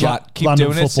money shot. Keep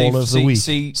Random doing it. footballer of the week.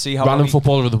 See how Random he-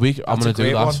 footballer of the week. I'm That's going a to do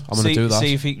great that. one. I'm going to do that.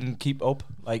 See if he can keep up.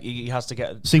 Like he has to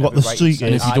get. See what the streak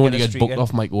And is. if you don't want to get booked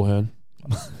off, Mike O'Hearn.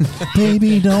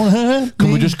 Baby, don't hurt Can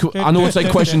me. we just? I know it's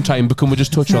like question time, but can we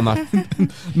just touch on that?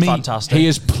 Fantastic. He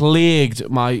has plagued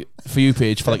my For You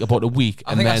page for like about a week,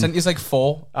 I and think I then sent you like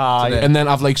 4. yeah. and then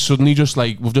I've like suddenly just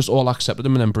like we've just all accepted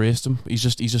him and embraced him. He's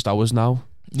just ours now.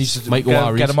 Needs to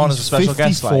Michael get him on as a special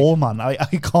guest. 54, man. I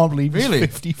can't believe he's Really?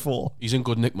 54. He's in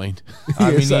good nick, mind.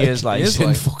 I mean, he is like. He's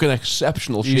in fucking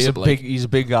exceptional He's a shape. Like, big. He's a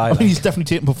big guy. I mean, Like. he's definitely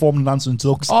taking performing dancing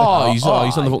ducks. he's on the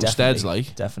fucking definitely, steads,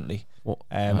 like. Definitely. What?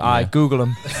 I Google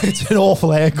him. It's an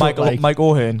awful haircut. Mike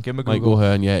O'Hearn. Give him a Mike Google.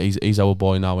 O'Hearn, yeah, he's our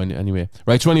boy now. Anyway,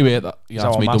 right. So anyway, that's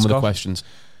our me done with the mascot. questions.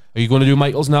 Are you going to do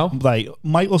Michael's now? Right,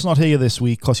 Michael's not here this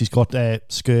week because he's got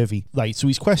scurvy. Right, so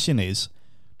his question is: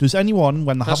 does anyone,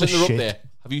 when they have a shit, there.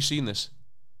 Have you seen this?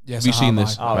 Yes, Have you seen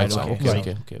this? Oh, right, okay,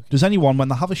 okay. okay. does anyone, when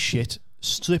they have a shit,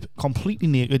 strip completely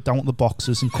naked down to the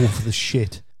boxes and go for the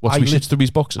shit? What's we shits through his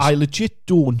boxes? I legit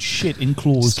don't shit in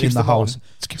clothes in keeps the them house.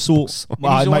 on. So his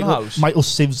own house? Michael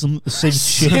sieves shit through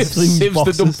his Sieves the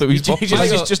boxes. dump through his He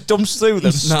boxes. just dumps through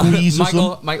them. Squeezes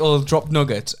them. Michael will drop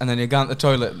nuggets and then you go into the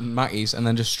toilet and Mackey's and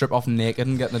then just strip off naked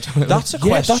and get in the toilet. That's a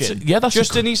Yeah, question. that's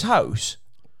just a- in his house.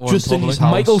 Or just in public. his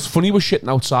house. Michael's funny with shitting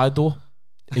outside though.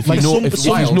 If Like you know, some- if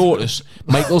some- you've noticed,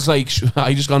 Michael's like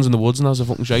he just goes in the woods and has a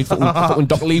fucking shite, fucking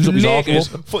duck leaves up his Naked.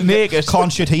 arse. Naked.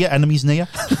 Can't shit here, enemies near.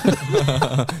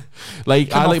 Like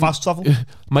I Cannot like fast travel.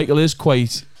 Michael is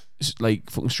quite like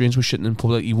fucking strange with shitting in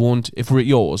public. He won't. If we're at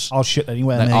yours, I'll shit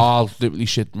anywhere. like, mate. I'll literally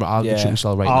shit. I'll Yeah. shit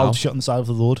myself right I'll now. shit on the side of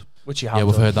the road. Which you have. Yeah,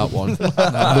 we've done. heard that one.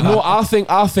 But no, I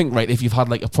think right. If you've had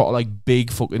like a proper like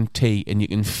big fucking tea and you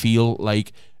can feel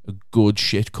like a good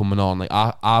shit coming on, like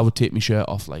I would take my shirt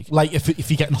off. Like if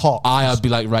you're getting hot, I'd be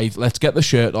like, right, let's get the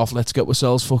shirt off. Let's get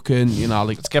ourselves fucking, like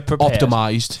Let's get prepared.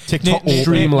 optimized, TikTok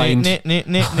streamlined.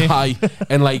 Streamlined. Hi,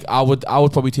 and like I would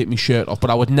probably take my shirt off, but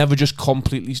I would never just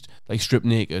completely like strip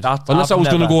naked unless I've I was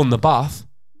going to never. go in the bath.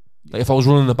 Like if I was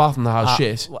running the bath and I had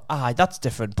shit. That's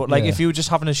different. But like Yeah. if you were just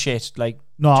having a shit, like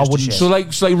No, I just a wouldn't.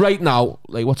 shit. So like right now,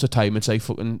 like what's the time? It's like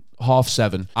fucking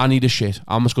 7:30. I need a shit.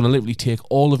 I'm just going to literally take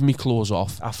all of my clothes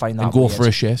off I find that and go weird. for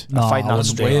a shit. No, I find I that wouldn't.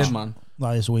 strange. Weird, man. That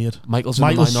is weird. Michael's in the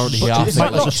Michael's- minority but here. I it's think.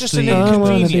 like- Not just just an the-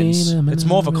 inconvenience. It's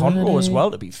more of a convo as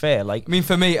well. To be fair, like I mean,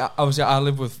 for me, obviously, I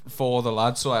live with 4 other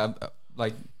lads, so I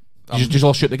like. You just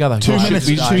all shit together. 2 Just minutes-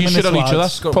 shit- 2 you minutes, shit on each other.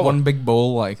 lads. Just got Proper- one big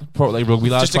bowl, like. Probably like rugby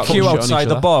lads. just a fucking queue shit on outside each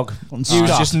the other. bog. On You was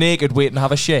staff. just naked waiting to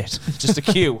have a shit. Just a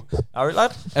queue. All right,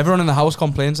 lad. Everyone in the house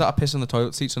complains that I piss in the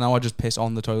toilet seat, so now I just piss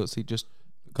on the toilet seat. Just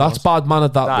That's bad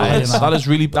mannered. That That is. that is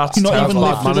really bad. That's Not terrible. even bad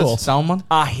lift it manners. up. sound, man.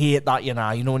 I hate that. You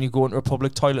know when you go into a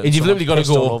public toilet And you've someone literally got to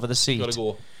pissed go all over the seat. Gotta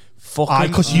go. Fucking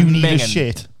Because you need a minging.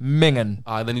 shit. Minging.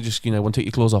 Then you just want to take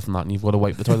your clothes off and that, and you've got to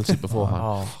wipe the toilet seat beforehand.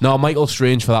 Oh. No, Michael's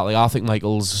strange for that. Like I think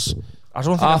Michael's. I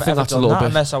don't think I I've think ever that's a done little that bit-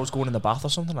 unless I was going in the bath or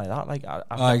something like that. Like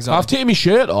I've Exactly. I've taken my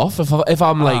shirt off if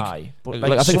I'm like. Aye, but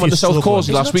Like I think I if went to you're South struggling. Coast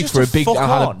It's last not week just for a to big. fuck I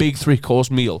had a on. big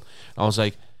 3-course meal. I was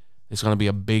like, it's gonna be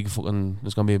a big fucking.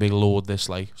 There's gonna be a big load. This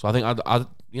like. So I think I'd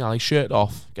like shirt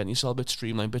off, getting yourself a bit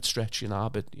streamlined, a bit stretchy, a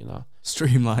bit.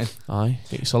 Streamline. Aye,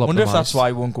 get yourself. I wonder if that's optimised. why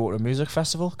he won't go to a music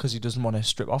festival because he doesn't want to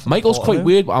strip off. Michael's quite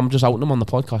weird. But I'm just outing him on the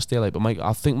podcast there, like. But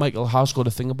I think Michael has got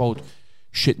a thing about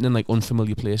shitting in like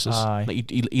unfamiliar places. Aye. Like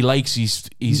he likes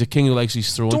he's a king who likes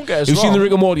his throne. Don't get us You've seen the wrong.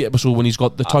 Rick and Morty episode when he's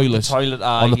got the toilet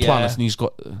on the planet and he's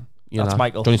got. That's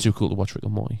Michael. Johnny's too cool to watch Rick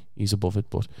and Morty. He's above it,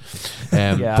 but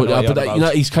Yeah, I know what you're but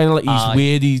about. he's kind of like he's Aye.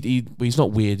 weird. He's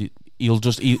not weird. He'll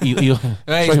just he'll Hey,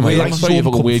 sorry, he's mate, weird. like, sorry, His you own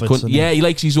fucking weird comforts, cunt. isn't he? Yeah, he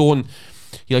likes his own.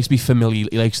 He likes to be familiar.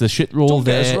 He likes the shit roll Don't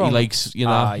get us there. He wrong. likes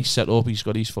Aye. he's set up. He's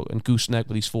got his fucking gooseneck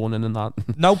with his phone in and that.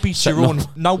 Now beat Setting your own.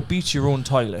 up. Now beat your own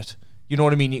toilet. You know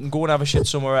what I mean? You can go and have a shit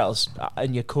somewhere else,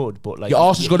 and you could, but like your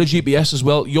arse has got a GPS as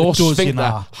well. Your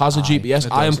sphincter has a GPS.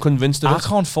 I am convinced of it. I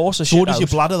can't force a shit. So does out. your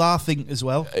bladder, I think, as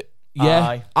well.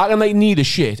 Yeah, I can like need a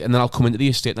shit, and then I'll come into the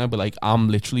estate and I'll be like, I'm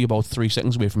literally about 3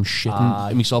 seconds away from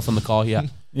shitting myself in the car here.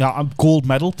 Yeah, I'm gold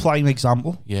medal, prime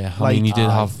example. Yeah, I mean, you did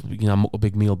have a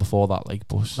big meal before that, like,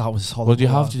 but that was horrible. What did you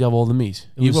have? Did you have all the meat?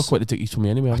 You've got quite the tickies for me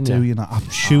anyway, haven't you? You know, I'm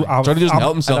sure. Johnny doesn't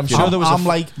help himself. I'm sure there was.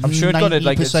 I'm sure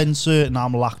 90% certain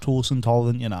I'm lactose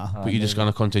intolerant. You know, but you're just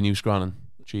gonna continue scranning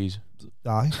cheese.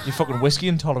 Aye, you're fucking whiskey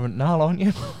intolerant now, aren't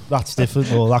you? That's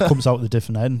different. Well, that comes out the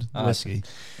different end. Whiskey.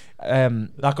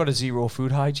 That got a 0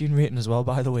 food hygiene rating as well,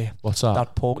 by the way. What's that?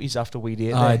 That Porky's after we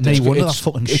ate.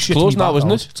 It's closed now, isn't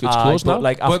it? It's closed now.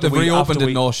 But they've reopened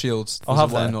in North Shields. I'll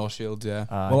have one in North Shields, yeah.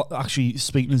 Well, actually,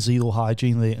 speaking of zero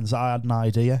hygiene ratings, I had an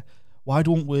idea. Why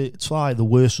don't we try the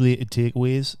worst rated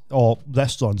takeaways or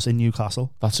restaurants in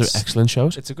Newcastle? That's an excellent show.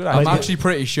 It's a good idea. I'm actually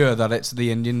pretty sure that it's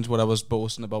the Indians what I was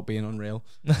boasting about being unreal.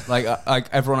 Like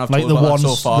everyone I've told the about ones, that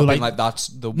so far, like, like that's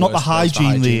the worst. Not the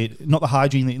hygiene rate, not the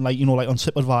hygiene rate, like, you know, like on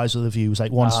TripAdvisor reviews,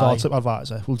 like 1-star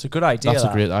TripAdvisor. Well, it's a good idea. That's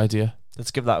a great idea. Let's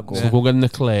give that a go. So we'll go get in the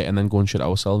clay and then go and shit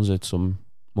ourselves at some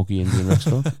muggy Indian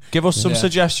restaurant. Give us some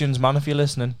suggestions, man, if you're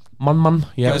listening. Man.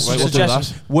 Yeah, right, we'll do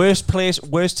that. Worst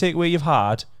takeaway you've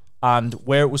had, and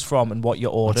where it was from, and what you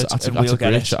ordered. That's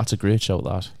a great shout,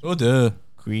 that. Oh, duh.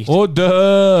 Great. Oh,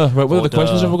 duh. Right, what are the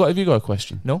questions have we got? Have you got a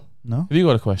question? No. Have you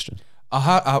got a question?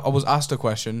 I was asked a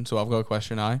question, so I've got a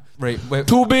question. Right, wait.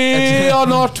 To be or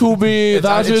not to be?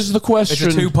 That is the question.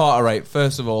 It's a two-parter, right?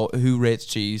 First of all, who rates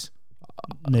cheese?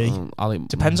 Me.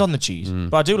 Depends on the cheese,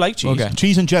 but I do like cheese. Okay.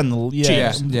 Cheese in general,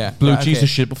 yeah. Yeah. Blue cheese is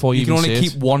shit before you can even only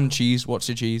keep one cheese. What's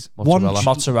your cheese?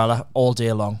 Mozzarella all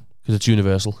day long. Because it's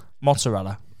universal.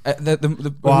 Mozzarella. I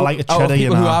like a cheddar.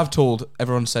 People who I've told,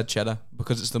 everyone said cheddar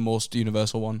because it's the most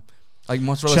universal one. Like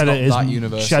mozzarella's not that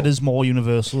universal. Cheddar's more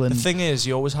universal. The thing is,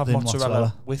 you always have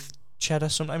mozzarella with cheddar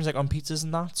sometimes, like on pizzas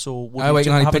and that. So would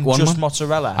you have pick just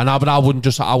mozzarella? But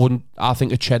I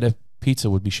think a cheddar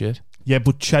pizza would be shit. Yeah,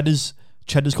 but cheddar's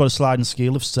got a sliding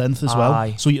scale of strength as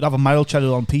well. So you'd have a mild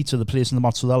cheddar on pizza, the place in the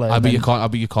mozzarella. But you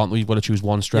can't. You've got to choose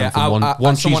one strength and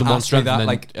one cheese and one strength,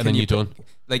 and then you're done.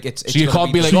 Like it's so you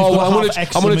can't be like,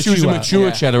 I'm going to choose a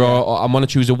mature cheddar, or I'm going to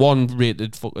choose a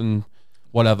 1-rated fucking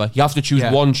whatever. You have to choose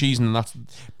one cheese, and that's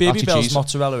Baby Bell's cheese.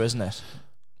 mozzarella, isn't it?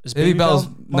 Baby Bell's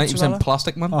 90%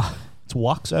 plastic, man. It's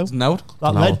wax out. No,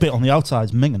 that lead bit on the outside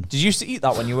is minging. Did you used to eat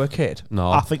that when you were a kid?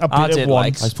 No, I think I did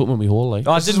once. I just put them in my whole life.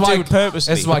 I didn't do it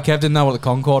purposely. This is why Kev didn't know what the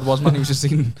Concorde was, man. He was just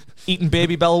eating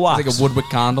Baby Bell wax. It's like a woodwick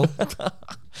candle.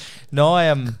 No, I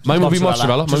am. Mine would be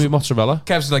mozzarella.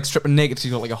 Kev's like stripping naked, so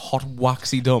he's got like a hot,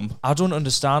 waxy dump. I don't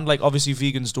understand. Like, obviously,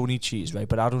 vegans don't eat cheese, right?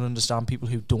 But I don't understand people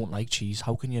who don't like cheese.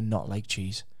 How can you not like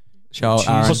cheese?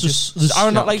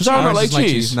 Aaron not like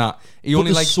cheese. Nah, he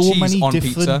only likes so cheese on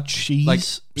pizza. Cheese. Like,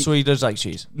 so he does like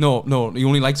cheese. No, he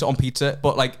only likes it on pizza.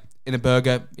 But like in a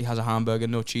burger, he has a hamburger,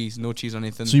 no cheese on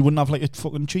anything. So you wouldn't have like a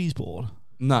fucking cheese board?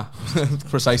 Nah,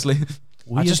 precisely.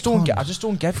 I just don't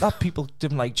get that people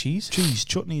didn't like cheese,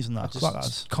 chutneys and that. I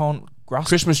just can't grasp.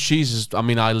 Christmas cheese is. I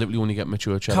mean, I literally only get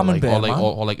mature cheddar,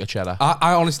 or like a cheddar.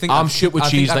 I honestly think I'm shit with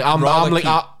cheese. Like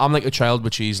I'm like a child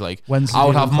with cheese. Like I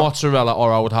would have mozzarella,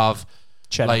 or I would have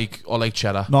cheddar, like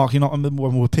cheddar. No, you not remember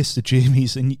when we were pissed at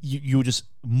Jamie's and you were just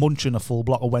munching a full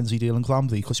block of Wensleydale and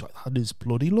cranberry because you're like, that is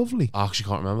bloody lovely. I actually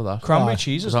can't remember that. Cranberry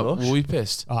cheese is lush. Were we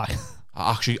pissed? Aye.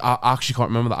 I actually can't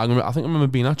remember that. I think I remember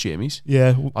being at Jamie's.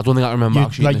 Yeah. I don't think I remember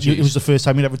actually. It was the first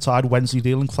time you'd ever tried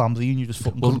Wensleydale and cranberry and you just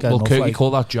fucking couldn't get enough. Well, Kirky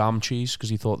called that jam cheese because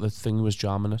he thought the thing was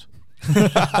jam in it.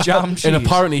 Jam cheese. And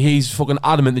apparently he's fucking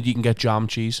adamant that you can get jam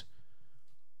cheese.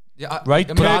 Yeah, right.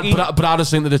 But I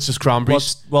just think that it's just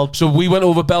cranberries. So we went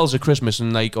over Bell's at Christmas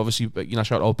and like obviously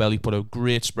shout out Bell, he put a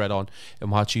great spread on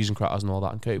and we had cheese and crackers and all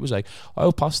that. And Kate was like,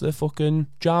 "I'll pass the fucking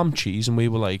jam cheese," and we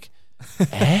were like,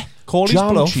 Corley's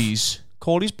jam bluff. cheese.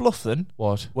 Corley's bluff then.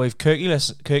 What? Well, if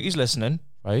Kirky's listening,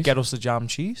 right? Get us the jam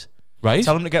cheese. Right.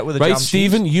 Tell him to get with the jam cheese. Right,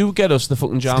 Stephen, you get us the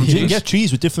fucking jam cheese. You can get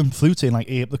cheese with different fruit in,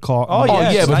 like apricot. Oh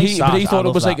yeah, but he thought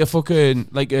it was like a fucking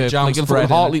like a fucking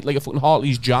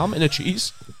Hartley's jam in a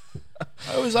cheese.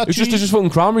 How is that? It's just fucking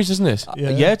cranberries, isn't it?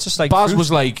 Yeah, it's just like Baz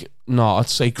was like, "No, I'd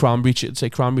say cranberry cheese,"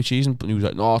 and he was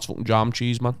like, "No, it's fucking jam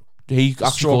cheese, man." He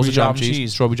actually calls it jam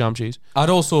cheese. Strawberry jam cheese.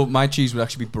 My cheese would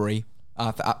actually be brie.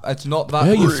 It's not that.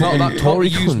 Yeah, it's not that Tory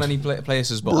used many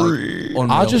places, but like,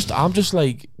 unreal. I'm just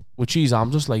like with cheese.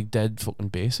 I'm just like dead fucking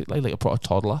basic, like a proper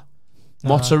toddler.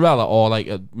 Mozzarella or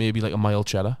maybe like a mild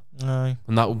cheddar, and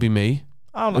that would be me.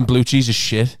 And blue cheese is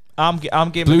shit. I'm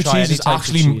game Blue to try cheese any is type of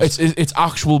actually cheese. it's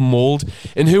actual mold,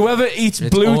 and whoever eats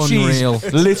It's blue unreal.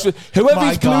 cheese, literally, whoever My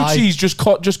eats blue guy. cheese just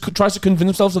tries to convince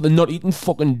themselves that they're not eating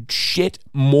fucking shit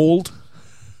mold.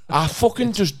 I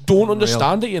fucking just don't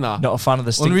understand it, you know. Not a fan of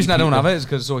the The only stinky reason I don't people. have it is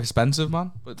because it's so expensive,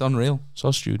 man. But it's unreal. So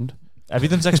a student.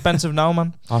 Everything's expensive now,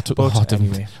 man. I took. But I didn't.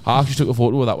 anyway. I actually took a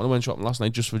photo of that when I went shopping last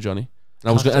night just for Johnny. And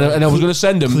I was and I was going to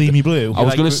send him. Creamy blue. I was like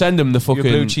going blue- to send him the You're fucking a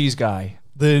blue cheese guy.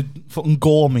 The fucking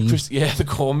gourmet. the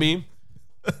corn meme.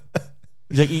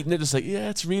 He's like eating it. It's like, yeah,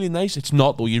 it's really nice. It's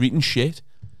not though. You're eating shit.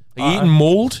 Are you eating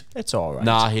mold? It's all right.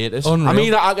 Nah, I hate it. Unreal. I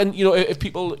mean, I can, you know, if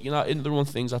people, you know, into their own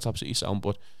things, that's absolutely sound.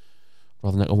 But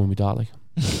rather than go when we die, like,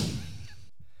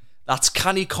 That's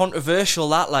canny controversial,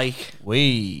 that, like.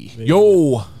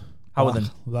 yo, How are them?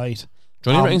 Right.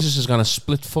 Johnny reckons this is gonna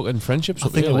split fucking friendships. I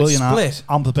up think here, it will, like. you know. Split.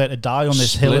 I'm prepared to die on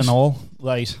this hill Split. and all.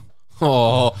 Right.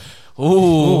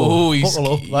 Oh, he's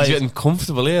buckle up, he's like. getting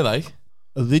comfortable here, like.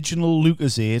 Original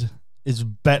Lucozade is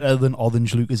better than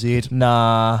orange Lucozade.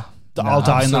 Nah. I'll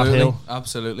die in that hill.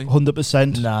 Absolutely.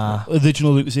 100%. Nah.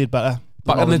 Original Lucozade better.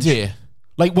 Back than in the orange. day,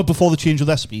 Like before the change of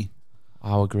recipe.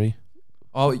 I'll agree.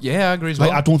 Oh yeah, I agree as well.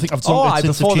 Like I don't think I've drunk Oh, it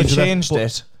since before they the changed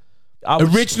it. I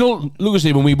was Original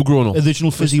Lucozade when we were growing up.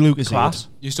 Original fizzy Lucozade. class.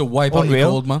 Used to wipe out your Unreal.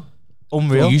 cold, man.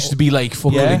 Unreal. It used to be like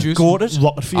fucking yeah, juice. goated.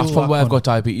 Rocket Fuel. That's probably why that I've got one.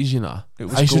 diabetes, you know.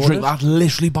 was I used to drink gorgeous. that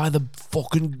literally by the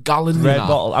fucking gallon. you Red know.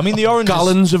 bottle. I mean, the orange.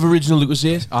 Gallons of original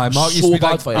Lucozade. Mark used So to be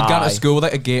bad like, for he'd you. go to Aye. school with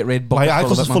like a Gatorade bucket Like, I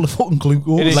full thought of it's it, full man. of fucking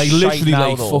glucose. It is Like shite literally, now,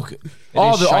 like though. fuck. is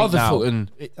The shite now. fucking.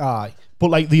 Aye. But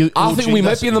like the I think OG we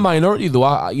might be in the recipe- minority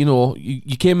though. You know,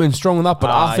 you came in strong on that, but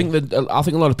I Aye. think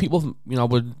a lot of people, you know,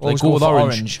 would like Always go with for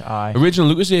orange. Aye.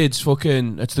 Original Lucosade's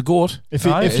fucking. It's the goat. If,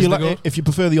 you, Aye, if it you is the like, goat. if you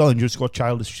prefer the orange, it's got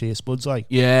childish taste buds. Like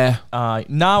Yeah. Aye.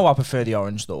 Now I prefer the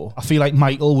orange though. I feel like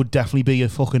Michael would definitely be a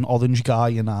fucking orange guy.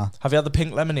 You know. Have you had the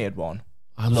pink lemonade one?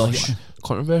 I love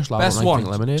controversial. Best I don't like one.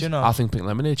 pink lemonade. Do you know? I think pink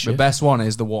lemonade. The Shit. best one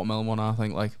is the watermelon one, I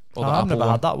think. Like, or the I've apple never one.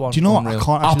 had that one. Do you know what? Unreal. I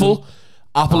can't actually.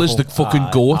 Apple is the fucking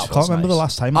Aye, goat. I can't remember the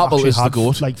last time I Apple actually is the had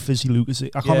goat. like fizzy Lucozade.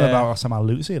 I can't Yeah. remember the last time I had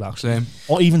Lucozade actually, Same.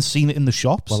 or even seen it in the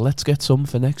shops. Well, let's get some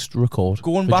for next record.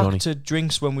 Going for back Johnny. to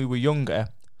drinks when we were younger.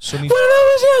 Sunny, When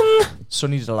I was young.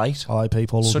 Sunny Delight. R.I.P.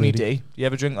 Paul Sunny O'Grady. D. You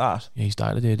ever drink that? Yeah, he's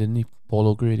died today, didn't he? Paul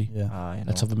O'Grady. Yeah. Aye.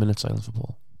 Let's have a minute silence for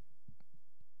Paul.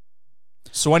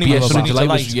 So But anyway, yeah, Sunny Sunny Delight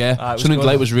Delight. was yeah. Aye, it was Sunny good.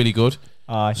 Delight was really good.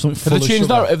 Aye. Something Have full they of changed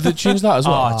sugar. that? Have they changed that as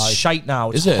well? Oh, it's Aye. shite now.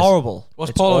 It's Is it? horrible.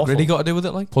 What's It's Paul awful. O'Grady got to do with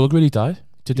it? Like, Paul O'Grady died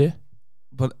today.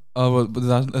 but is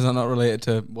that not related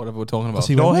to whatever we're talking about?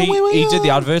 he No, went, he did the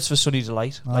adverts for Sunny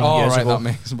Delight like Oh, years right, ago. that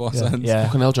makes more sense. Yeah.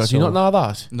 Fucking hell, Jack. Do you So- not know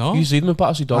that? No. You see them in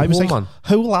Battersea Dog I was Home, like, man.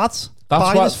 who lads? That's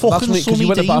Buy why. this fucking Because Sunny you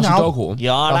went to D Battersea now. Dog Home.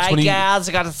 That's when he- girls,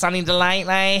 I got a Sunny Delight,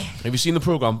 like. Have you seen the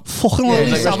program? Fucking Yeah, really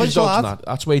like Rescue savage Dogs and lad. that.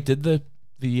 That's where he did the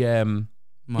He Man.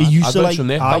 used to adverts like. from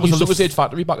there. I That was a used to Lucozade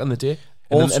factory back in the day.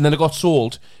 And then it got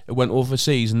sold. It went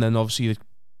overseas, and then obviously it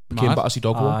became Mad. Battersea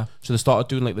Dog Home. So they started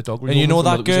doing like the dog. And you know rehoming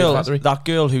from that the Lucozade girl, factory. that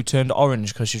girl who turned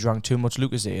orange because she drank too much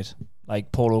Lucozade.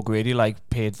 Like Paul O'Grady, like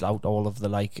paid out all of the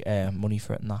like money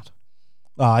for it and that.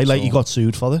 Aye, like So- he got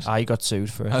sued for this. I got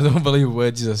sued for it. I don't believe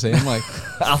words you're saying. Like,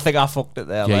 I think I fucked it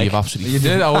there. Yeah, like, you've absolutely. you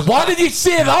did. I was. Why did you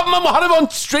say that, man? I had him on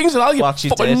strings and all. You Well,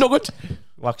 actually fucking did. nugget.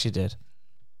 well, actually did.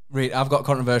 Right, I've got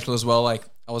controversial as well. Like,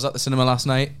 I was at the cinema last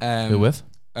night. Who with?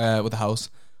 With the house.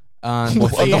 And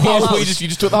What, the house? You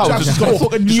just took the house. Jack's Just got a up,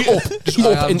 fucking just new- up, just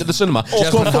up into the cinema.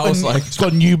 Jeff in the house, like, It's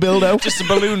got a new build out. Just the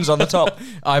balloons on the top.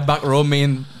 I back row me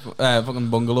and fucking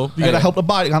bungalow. You gotta help the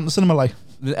buy to the cinema like.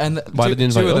 And Why did they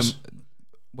two invite of us? them.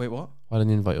 Wait, what? Why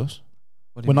didn't you invite us?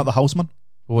 What do We're you not mean? the houseman.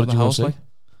 What did you want to say? Like?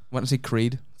 Went to see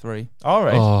Creed 3. All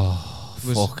right. Oh,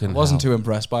 fucking Wasn't hell. too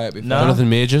impressed by it before. No. Jonathan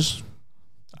Majors.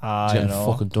 I Getting know.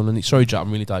 fucking done. Sorry, Jack.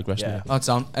 I'm really digressing. Yeah. here. That's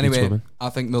down. Anyway, swimming. I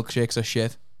think milkshakes are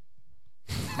shit.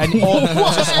 And all,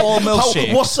 just all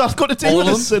milkshakes. What's that got to do All with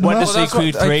of the them cinema? went to Well, see that's what-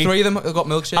 Creed like, 3. three of them got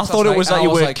milkshakes. I thought it was that you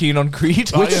weren't keen on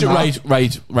Creed. Which, yeah,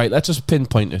 right. Let's just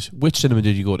pinpoint it. Which cinema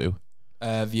did you go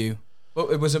to? View. Well,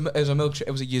 it was a milkshake.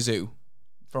 It was a Yazoo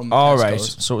from. All right.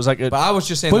 Tesco's. So it was like a. But I was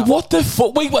just saying. Wait, that. what the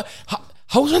fuck? Wait, what?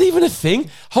 How's that even a thing?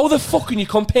 How the fuck can you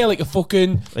compare like a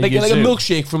fucking like a Yazoo.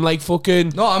 milkshake from like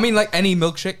fucking? No, I mean like any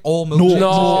milkshake. All No, milkshakes.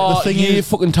 No, the thing you is,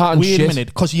 fucking tartan wait shit. a minute,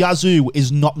 because Yazoo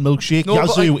is not milkshake. No, but,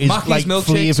 Yazoo is Mackey's like milkshakes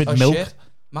flavoured are milk. Shit.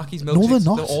 Mackey's they're milkshakes.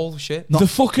 not. They're all shit. No. The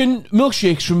fucking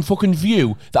milkshakes from fucking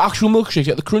View, the actual milkshakes,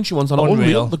 like the crunchy ones, are Unreal.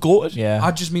 unreal. The goated. yeah.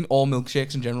 I just mean all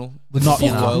milkshakes in general. They're not, you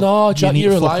Fuck know. no, Jack, You need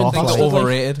you're to a fuck lying off, I think like. they're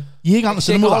overrated. You ain't got the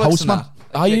cinema with a Shakeaholics and houseman.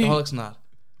 that. Are you- Shakeaholics and that.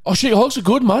 Oh shit, Hulks are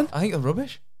good, man. I think they're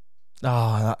rubbish.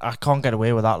 Oh, I can't get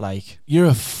away with that. Like, You're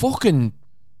a fucking.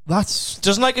 That's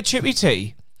doesn't like a chippy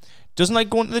tea. Doesn't like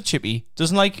going to the chippy.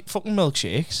 Doesn't like fucking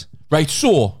milkshakes. Right,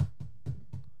 so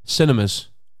cinemas.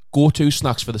 go-to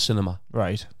snacks for the cinema.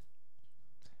 Right.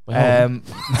 Well,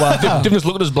 Dim just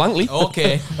look at us blankly.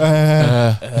 Okay.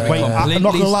 Wait, I'm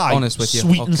not gonna lie. Honest with you.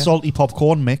 Sweet and salty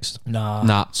popcorn mixed.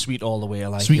 Nah. Sweet all the way.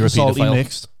 Like Sweet You're and a salty paedophile.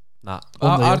 mixed. Nah,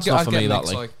 I'd not for get me, that,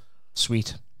 mixed, like.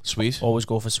 sweet. Sweet. Always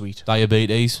go for sweet.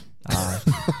 Diabetes.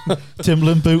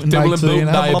 Timberland boot and Timberland boot,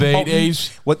 night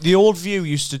diabetes. What the old View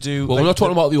used to do. Well, we're not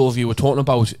talking about the old View. We're talking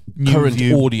about New current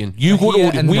View. Odeon. You go to Yeah,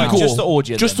 Odeon. and We right. go. Just the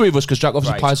Odeon, Just then. 3 of us, because Jack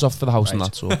obviously Right. pies off for the house and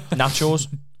Right. that. So, nachos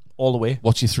all the way.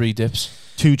 what's your 3 dips?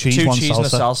 2 cheese, 2 1 cheese salsa. and a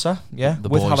salsa. Yeah, The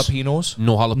with boys. jalapenos.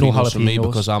 No jalapenos, for me jalapenos.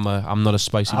 because I'm not a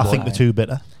spicy I boy. think they're too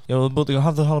bitter. Yeah, but they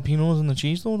have the jalapenos and the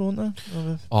cheese though, don't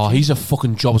they? Oh, he's a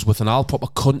fucking jobs with an I'll proper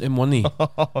cunt him, wasn't he?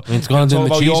 When it's gone in Talk the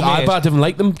about cheese. your I mate. didn't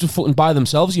like them to fucking buy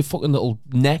themselves. You fucking little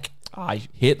neck. Aye.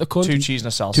 Hate the cunt. 2 cheese and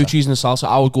a salsa. 2 cheese and a salsa.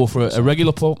 I would go for a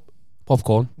regular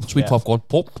popcorn, sweet Yeah. popcorn,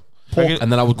 pop, Regu-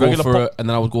 and then I would go regular for pop.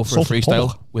 a Salted freestyle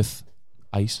pork. with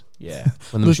ice. Yeah.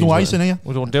 When the There's no machines ice in here.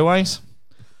 We don't do ice.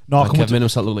 No, Like can we Kev made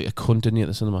himself look like a cunt, didn't he, at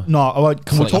the cinema? no,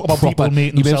 can we Like talk a about proper, people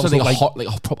making he made themselves himself look like?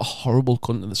 like a proper horrible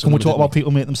cunt at the Can cinema. we talk didn't about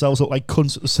people making themselves look like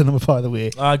cunts at the cinema? By the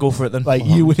way, I go for it then. like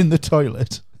you were in the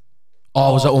toilet.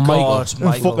 Oh, was that one Michael? God,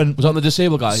 Michael. Fucking. Was that the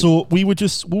disabled guy? So we were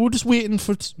just waiting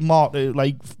for Mark to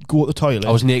like go to the toilet.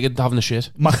 I was naked having a shit.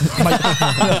 in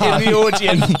the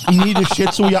Odeon. he needed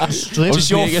shit, so he had to strip. Just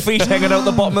your feet hanging out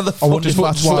the bottom of the I wonder if fucking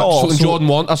that's why- store. Fucking so- Jordan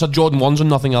 1. I said Jordan 1s and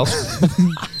nothing else.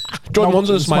 Jordan 1s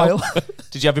and a smile.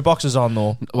 Did you have your boxes on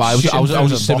though? Well, I was Shitting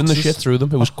just through sieving the the shit boxes. through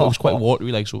them. It was quite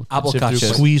watery, like so. Apple sieve through catchers.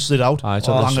 quick. Squeezed it out. Aye, it's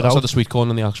banged had it the, out the sweet corn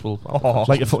and the actual.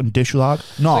 like a fucking dish rag.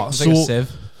 No, It's like a so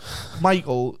sieve.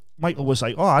 Michael was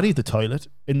like, "Oh, I need the toilet,"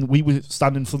 and we were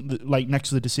standing like next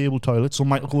to the disabled toilet. So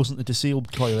Michael goes into the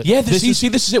disabled toilet. Yeah, this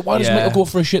is it. Why does Yeah. Michael go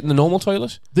for a shit in the normal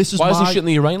toilet? This is Why is he my shit in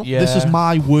the urinal? Yeah. this is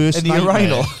my worst In the nightmare.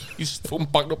 urinal. He's fucking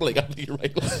backed up like at the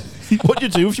urinal. What do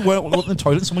you do if you weren't in the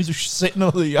toilet and somebody's just sitting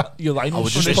on the urinal? I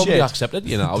would just Shit. probably accept it,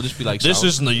 you know. I would just be like, This so.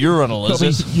 isn't the urinal, I is mean,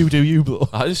 it? you do you, bro.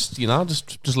 I just, you know,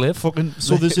 just live. Fucking.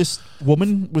 So there's this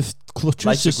woman with clutches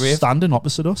Lights just are grave. standing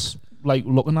opposite us, like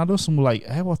looking at us, and we're like,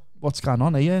 "Hey, what's going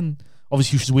on here?" And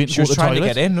obviously she's waiting She to go was to the trying toilet.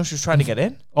 to get in. No, she was trying to get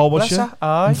in. Oh, was Bless she? her.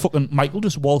 Aye. And fucking Michael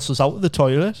just waltzes out of the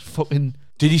toilet. Fucking.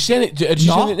 Did he send it? Did she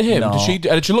No. send it to him? No.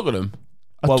 Did she look at him?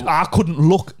 Well, I couldn't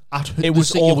look at her. It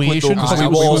was awkward though, situation because because we I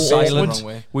were all was so silent. awkward. Wrong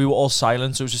way. We were all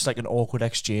silent, so it was just like an awkward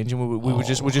exchange, and we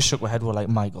just shook our head. We're like,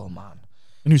 Michael, man.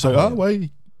 And he was like, "Oh,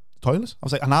 wait, toilet?" I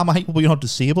was like, "And I'm Michael, but you're not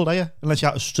disabled, are you? Unless you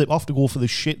had to strip off to go for the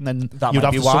shit, and then That you'd might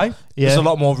have be to why. Yeah. There's a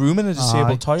lot more room in a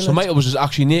disabled Aye. toilet. So Michael was just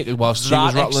actually naked whilst she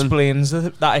was that rattling. explains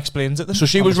it. That explains it. Then. So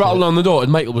she was rattling on the door,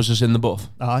 and Michael was just in the buff.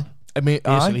 Aye. I mean,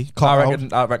 Basically, I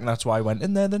cut reckon that's why I went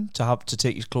in there then to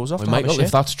take his clothes off. Well, to have a Michael, shit.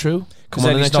 if that's true, Because come on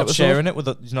then the he's next not episode. sharing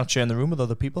it he's not sharing the room with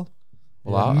other people.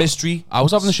 Well, Mystery. I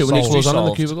was having the shit with Nick Solved. was on in the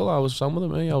Solved. cubicle. I was down with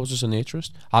him. I was just a naturist.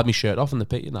 I had my shirt off in the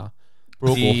pit, you know.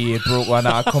 Broke Yeah, broke one.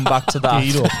 I'll come back to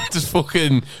Geared that. up. just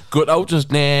fucking gut out,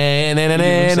 just nah. He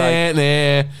was like-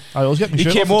 I always get my He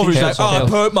shirt came off over. the He's like, t-shirt, "Oh, I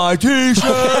put my t-shirt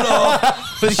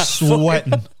off." so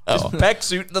sweating. His pec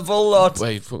suit, the full lot.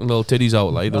 Wait, fucking little titties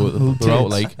out, like they're out,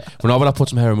 like. When I put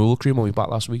some hair removal cream on my back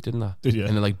last week, didn't I? Did you?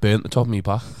 And it like burnt the top of my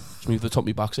back. Just moved the top of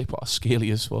my back, so I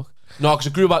scaly as fuck. No, because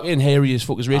it grew back in hairy as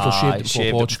fuck. Because Rachel shaved it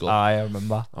before Portugal. I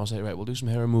remember. I was like, right, we'll do some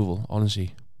hair removal. Honestly,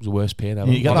 it was the worst pain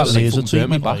ever. You get that Honestly, laser fucking burnt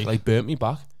me treatment, back, like- like burnt me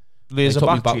back. Laser Like,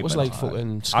 top back my back was treatment. like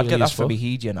fucking I'd scaly get that as for fuck. me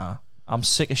heat, you know. I'm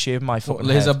sick of shaving my fucking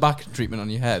Laser head. back treatment on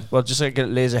your head. Well, just like get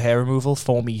laser hair removal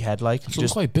for me head, like. It's looking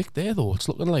Just, quite big there though. It's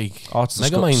looking like oh, it's the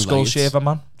Megamind, skull like, it's- shaver,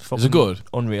 man. Is Fucking it good?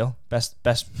 Unreal. Best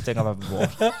thing I've ever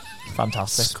bought.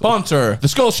 Fantastic. Sponsor. The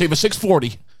Skull Shaver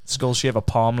 640. Skull shaver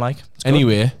palm, like. It's good.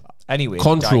 Anyway, Anyway,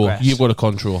 control. digress. You've got a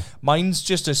control. Mine's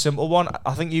just a simple one.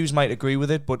 I think you might agree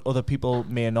with it, but other people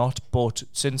may not. But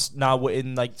since now we're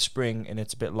in like spring and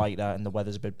it's a bit lighter and the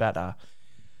weather's a bit better,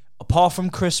 apart from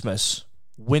Christmas,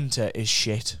 winter is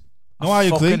shit. No, I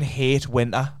agree. fucking hate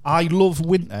winter. I love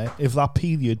winter if that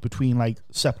period between like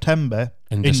September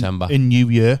And December. in New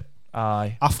Year.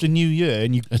 Aye. After New Year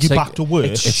and you're like- back to work.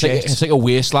 It's like a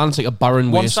wasteland. It's like a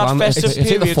barren Once that wasteland. festive It's like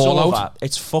the period's fallout. over,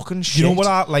 it's fucking shit. You know what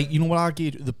I like? You know what I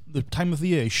get? The time of the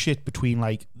year is shit between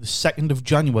like the 2nd of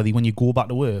January when you go back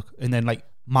to work, and then like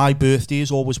my birthday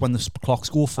is always when the clocks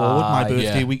go forward. My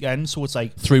birthday yeah. weekend, so it's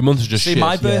like 3 months is just See, shit.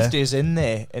 my birthday's in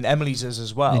there, and Emily's is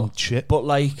as well. shit. But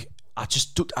like, I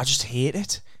just hate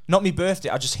it. Not my birthday.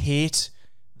 I just hate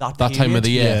that That time of the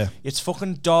period. year. Yeah. It's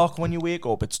fucking dark when you wake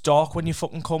up. It's dark when you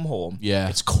fucking come home. Yeah.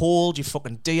 It's cold. You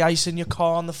fucking de-ice in your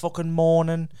car in the fucking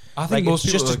morning. I think most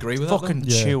it's people just agree with fucking that.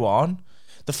 Yeah. chew on.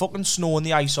 the fucking snow and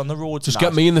the ice on the roads. Just and get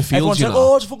that. me in the fields, Everyone's you like,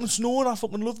 know. oh, it's fucking snowing. I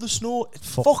fucking love the snow.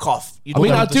 Fuck off. You I don't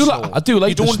mean, I like the do snow. like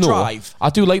You the don't snow. drive. I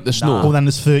do like the snow. Oh, then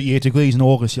there's 38 degrees in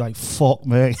August. You're like, fuck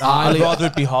me. I'd rather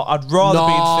it be hot. I'd rather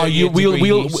be in 38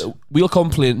 degrees. we'll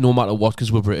complain no matter what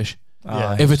because we're British.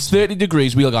 Yeah. If it's 30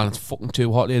 degrees, we'll go, it's fucking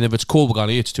too hot here. And if it's cold, we'll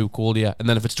go, it's too cold here. And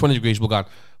then if it's 20 degrees, we'll go,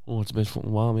 oh, it's a bit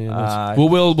fucking warm here.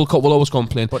 We'll always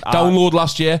complain. But Download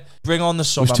last year, Bring on the it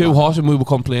summer. was too man. hot and we were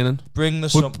complaining. Bring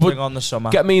on the summer.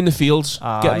 Get me in the fields.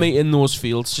 Aye. Get me in those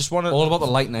fields. Just want to. All about the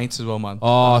light nights as well, man.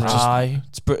 Oh, just, Aye.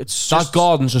 It's that just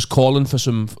garden's just calling for a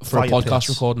Fire podcast pits.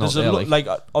 recording out There's there. a like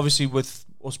obviously with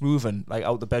us moving like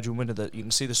out the bedroom window, that you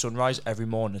can see the sunrise every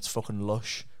morning. It's fucking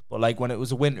lush. But like when it was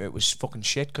the winter, it was fucking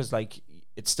shit because like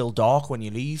it's still dark when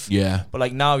you leave. Yeah. But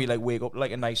like now you like wake up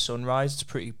like a nice sunrise. It's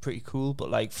pretty cool. But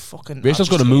like fucking. Rachel's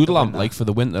I got a just hate mood the lamp winter. like for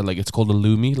the winter. Like it's called a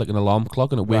Lumi, like an alarm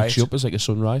clock, and it wakes you up as like a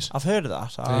sunrise. I've heard of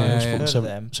that. Yeah, I've it's heard fucking of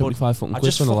them. 75 fucking I quid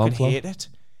just for an alarm fucking clock. hate it.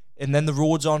 And then the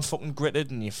roads aren't fucking gritted,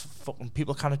 and you fucking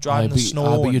people kind of I driving the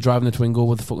snow. you're driving a Twingo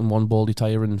with fucking one baldy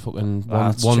tyre and fucking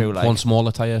That's true, like. one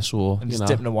smaller tyre, so and you just know.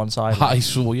 dipping to one side. I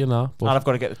saw you know, And but I've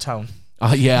got to get to town.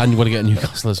 yeah, and you want to get a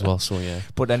Newcastle as well, so yeah.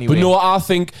 But anyway, But no, I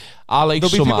think I like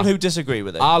there'll be summer. people who disagree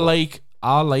with it. I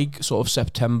like sort of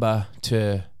September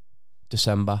to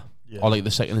December, or like the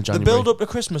 2nd of the January. build up to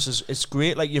Christmas is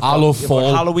great. Like you've I got, love you've fall.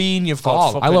 got Halloween. You've got Fall.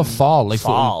 I fucking love fall. Like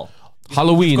fall.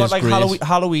 Halloween You've is got great. like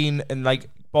Halloween and like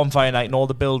bonfire night and all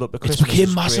the build up to It's Christmas. became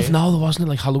is massive great. now, though, wasn't it?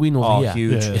 Like Halloween over Oh, here.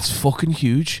 huge. Yeah. It's fucking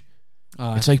huge.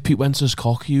 Aye. It's like Pete Wentz's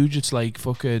cock huge. It's like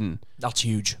fucking That's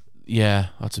huge. yeah.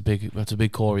 That's a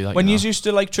big Corey. That When you you know. used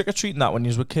to like trick or treating that when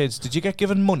you were kids, did you get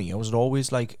given money or was it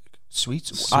always like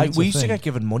sweets? Sweets We a used to thing. get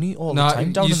given money all No, the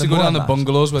time. Down used in to go down the moor and that.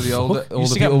 bungalows where the older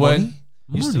Used to get people money. went.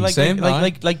 Used to like Same,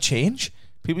 aye. like change.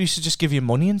 People used to just give you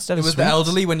money instead It of was the sweets.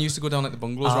 elderly when you used to go down like the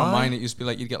bungalows around Aye. mine. It used to be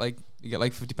like you get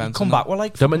like 50 pence. Come and back, well,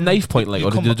 like Them at knife point, like, You or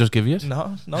did come they back- just give you it?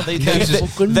 no, they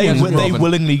Robbing.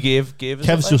 willingly gave us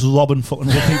Kev's it, just robbing fucking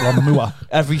other people on the moor.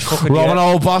 every fucking Robbing year.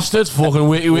 all bastards, fucking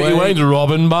witty wayne,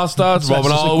 robbing bastards, robbing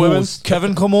That's all just a women. ghost.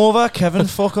 Kevin, come over. Kevin,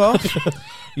 fuck off.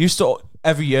 Used to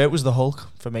every year it was the Hulk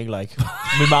for me. Like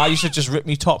my ma used to just rip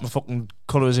me top. My fucking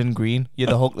colours in green. You're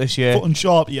the Hulk this year. Fucking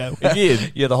sharp, yeah.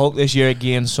 Again, You're the Hulk this year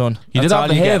again, son. you did That's have all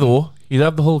the you hair get. though. You did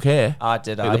have the Hulk hair. I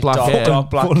did. Like I the black hair. dark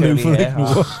black Fucking curly Luke hair.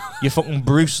 Luke. You fucking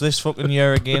Bruce this fucking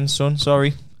year again, son.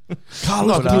 Sorry. No,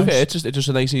 to be nice. fair, it's just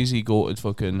a nice, easy go-to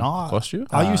fucking Nah. costume.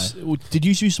 Did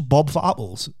you use to bob for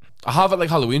apples? I have at like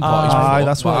Halloween parties. Aye, before,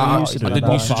 that's what but I I used to do. I didn't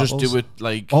Bob used to for just apples. do it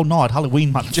like. Oh no, at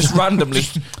Halloween, man. Just randomly.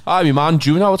 I mean, man,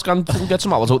 June, now it's going to get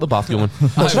some apples out the bath, going. Do you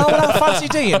know what I fancy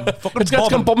doing? Fucking It's got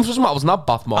bobbing. bombs for some apples in that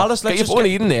bath, man. Alice, Get let's your just fucking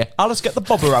get- eating there. Alice, get the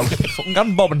bobber out. Fucking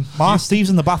gun bobbing. Ma,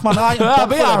 Steve's in the bath, man. Aye, Ah, bob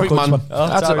be for alright, apples, man. Oh,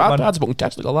 That's sorry, man. a fucking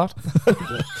testicle, that.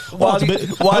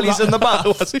 While he's in the bath.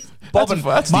 Bobbing.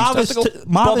 That's Ma, Steve's there's testicle.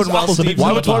 Marvin's while apples in Steve- the Why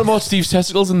we're bath. talking about Steve's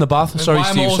testicles in the bath? Sorry, why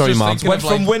I'm Steve. always Sorry, just man. thinking Went of,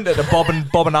 from like- winter to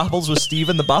bobbing apples with Steve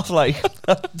in the bath, like.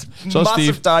 So, Massive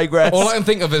Steve- digress. All I can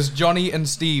think of is Johnny and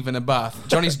Steve in a bath.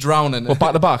 Johnny's drowning. Well,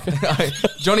 back to back.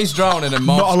 Johnny's drowning and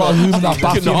Not a lot of room in that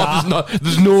bath. No, you know.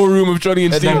 there's no room of Johnny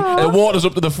and And Steve. then- The water's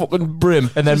up to the fucking brim.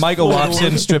 And then Michael walks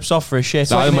in, strips off for a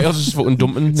shit. Nah, Michael's just fucking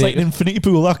dumping. It's like an infinity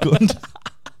pool, that good.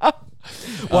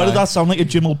 Why did that sound like a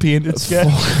Jim will painted sketch?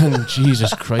 Fucking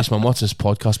Jesus Christ, man. What's this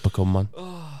podcast become, man?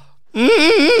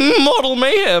 Model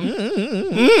mayhem.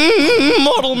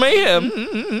 Model mayhem.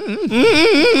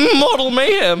 Model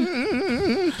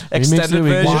mayhem. Extended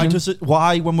Why Why version. does it?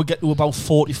 Why, when we get to about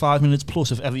 45 minutes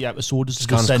plus of every episode, does it Just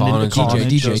descend into carnage.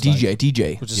 carnage? Just like-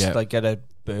 DJ. We'll just Yeah. like get a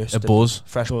burst. A buzz.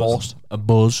 Fresh Buzz. burst. A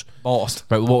buzz. Bossed.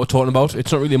 Right, what we're talking about,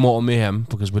 it's not really Mortal Mayhem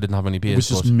because we didn't have any It beers. was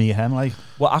just but mayhem, like.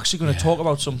 We're actually going to talk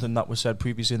about something that was said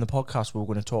previously in the podcast. We were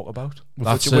going to talk about,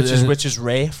 That's which is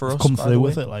rare for us. Come by the through way.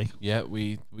 with it, like. yeah,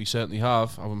 we certainly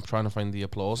have. I'm trying to find the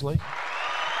applause, like.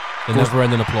 The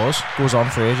never-ending applause. Goes on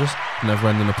for ages.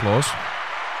 Never-ending applause.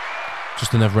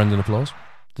 Just the never-ending applause.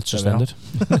 That's just There we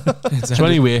ended. So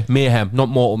anyway, Mayhem. Not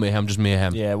Mortal Mayhem, just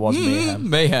Mayhem. Yeah, it was mayhem.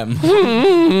 Mayhem.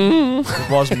 It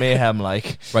was mayhem.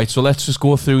 Like Right, so let's just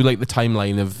go through like the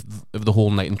timeline of the whole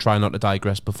night and try not to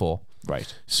digress before.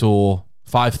 right. So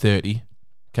 5:30,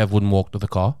 Kev wouldn't walk to the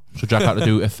car, so Jack had to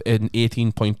do an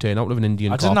 18-point turn out of an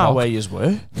Indian I car didn't know park. where yous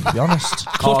were. To be honest.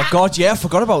 Oh God, yeah, I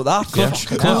forgot about that. Clutch.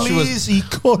 Lazy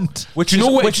cunt. Which Do you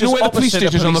know where, which do you know is where the police opposite a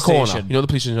station is on the police corner? station. You know the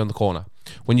police station is on the corner.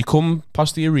 When you come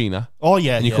past the arena Oh,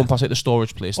 yeah. and you yeah. come past like the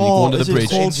storage place and you go Oh, under is the it bridge,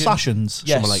 called Engine- Sessions?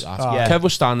 Yes. something like that. Ah. Yeah. Kev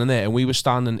was standing there and we were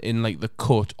standing in like the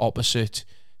cut opposite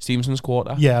Stevenson's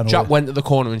quarter. Yeah, I know Jack it. went to the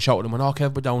corner and shouted and went, "Oh,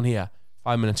 Kev, we're down here."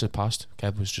 5 minutes had passed.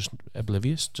 Kev was just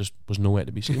oblivious, just was nowhere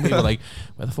to be seen. We were like,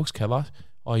 "Where the fuck's Kev at?"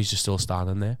 Oh, he's just still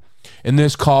standing there. And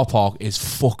this car park is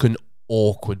fucking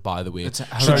awkward, by the way. It's So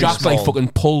very Jack like small. fucking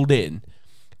pulled in,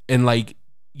 and like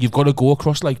you've got to go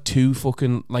across like 2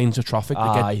 fucking lines of traffic to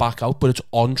Aye. get back out, but it's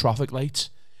on traffic lights,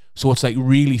 so it's like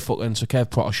really fucking. So Kev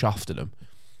proper shafted him.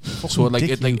 So like,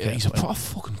 dick it, like you, Kev, he's a like. proper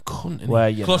fucking cunt. Isn't Where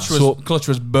he? you Clutch know.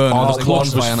 was burning. Oh, It was the like clutch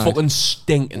was bonfire night. fucking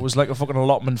stinking. It was like a fucking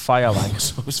allotment fire, like.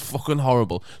 So it was fucking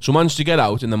horrible. So managed to get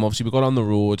out, and then obviously we got on the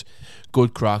road.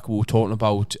 Good crack. We were talking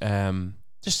about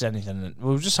Just anything.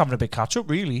 We were just having a big catch up,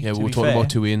 really. yeah, to we were be talking fair. about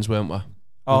 2 ins, weren't we?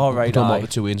 Oh, We were right, talking aye. about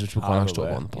the 2 ins, which we can't Aye, actually we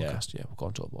talk about on the were, yeah. podcast. Yeah, we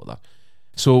can't talk about that.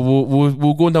 So we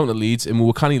were going down to Leeds, and we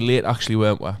were kind of late, actually,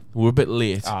 weren't we? We were a bit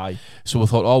late. Aye. So we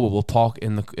thought, oh, well, we'll park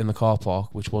in the car park,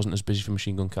 which wasn't as busy for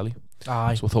Machine Gun Kelly.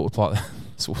 Aye. So we thought we'd park there.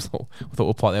 So we thought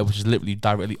we'd park there, which is literally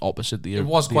directly opposite the It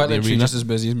was the, quite the literally arena. just as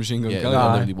busy as Machine Gun Yeah, Kelly. it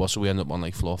Aye. literally was. So we ended up on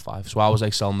like floor 5. So I was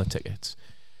like selling the tickets.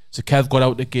 So Kev got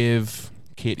out to give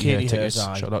Katie her Katie tickets. hers,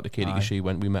 aye. Shout out to Katie Aye. because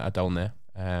we met her down there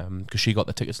because she got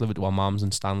the tickets delivered to our mums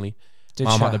in Stanley. Did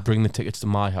Mum she? had to bring the tickets to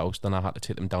my house, then I had to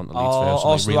take them down to Leeds Oh, first.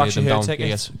 also relay actually them her down. tickets.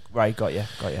 Yes. Right, got you.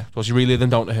 So she relayed them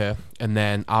down to her, and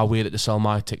then I waited to sell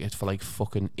my ticket for like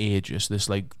fucking ages. This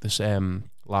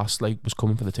last like was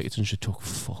coming for the tickets, and she took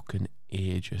fucking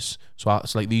ages. So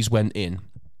like these went in,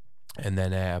 and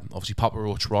then obviously Papa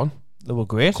Roach were on. They were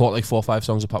great. Caught like 4 or 5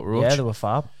 songs of Papa Roach. Yeah, they were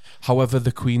fab. However,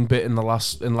 the Queen bit in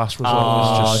last resort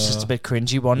Oh, was it's just a bit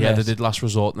cringy, wasn't yeah, it? they did last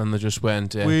resort, and then they just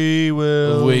went We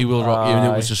will. we will rock you, and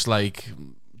it was Aye. just like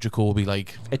Jacoby,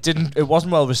 like It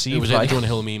wasn't well it received. was like Like, doing a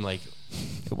Hill meme, like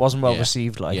it wasn't well yeah.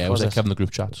 received. Like, yeah, it was like Kevin the group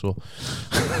chat. So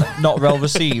not well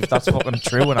received. That's fucking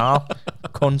true and all.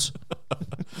 Cunt.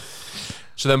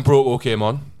 then Broco came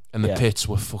on, and the Yeah. pits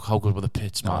were how good were the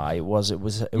pits, man? Nah, it was. It Me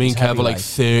was and Kev heavy, were like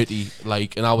 30,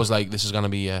 like, and I was like, this is gonna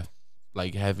be a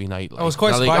like heavy night. Like, I was quite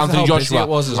like, surprised at how busy it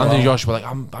was as Anthony well. Joshua, like,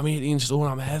 I'm 18 stone,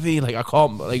 I'm heavy, like I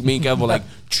can't. Like me and Kev were like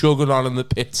chugging on in the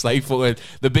pits, like fucking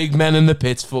the big men in the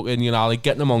pits, fucking like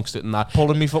getting amongst it and that.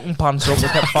 pulling me fucking pants up. They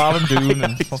kept falling down,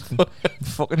 and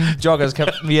fucking joggers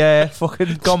kept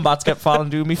fucking combats kept falling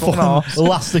down me fucking arse.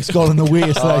 Elastic's gone in the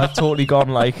waist. Oh, Like, totally gone.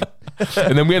 Like,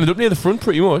 And then we ended up near the front,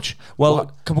 pretty much.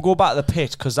 well, can we go back to the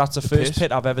pit, because that's the first pit?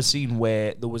 pit I've ever seen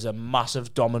where there was a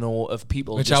massive domino of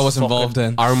people, Which just I was fucking- involved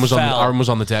in. Aaron was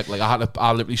fell. on the deck. Like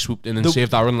I literally swooped in and The-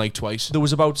 saved Aaron like twice. There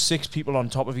was about 6 people on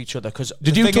top of each other. Because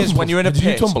Did the you thing tumble? is, when you're in a Did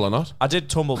pit, you tumble or not? I did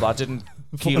tumble, but I didn't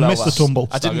keel fucking missed over. the tumble.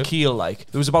 I didn't Staggered. keel. Like,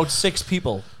 there was about 6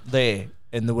 people there,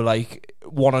 and they were like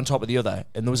one on top of the other,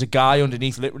 and there was a guy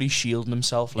underneath literally shielding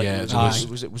himself. Like, Yeah, it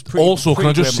was pretty. Also, can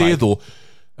I pretty just grim, say like. though,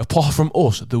 apart from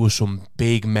us, there was some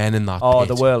big men in that. Oh, pit.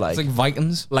 there were like, It's like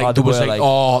Vikings. Like Oh, there there was were, like, like,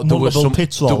 oh, there was multiple some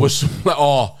pit there was trolls. some, like,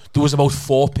 oh, there was about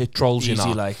 4 pit trolls. Easy, you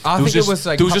know, like. I There think it was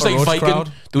like there was just Papa like Roach Viking. crowd.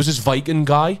 There was this Viking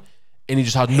guy, and he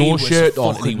just had no was shirt on,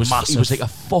 and he fucking was massive. like a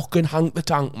fucking Hank the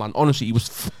Tank man. Honestly, he was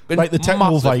fucking like the techno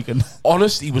massive. Viking.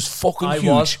 Honestly, he was fucking I huge.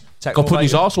 was. Techno Got put in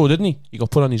his Viking. arsehole, didn't he? He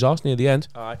got put on his arse near the end.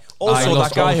 Aye. Aye, Also, he that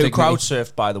lost guy all who dignity. crowd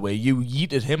surfed, by the way, you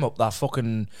yeeted him up that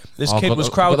fucking. This Oh, kid got was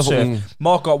the- crowd got the fucking surfed.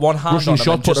 Mark got one hand Russian on him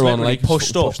shot and just putter on, literally like,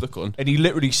 pushed up, pushed the cunt. and he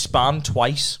literally spanned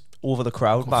twice over the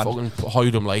crowd, man. Fucking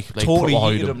hoid him like Totally proper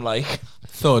hoid yeeted him. him like.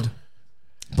 Thud.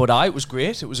 But it was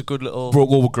great. It was a good little.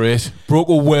 Broco were great.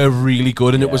 Broco were really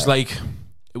good, and it was Yeah. like,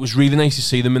 it was really nice to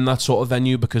see them in that sort of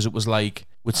venue because it was like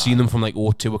we'd seen them from like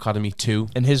O2 Academy 2.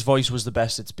 And his voice was the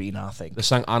best it's been, I think. They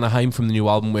sang Anaheim from the new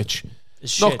album, which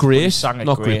It's not shit, but he great, sang it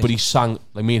not great, but he sang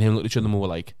like me and him looked at each other and we were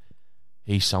like,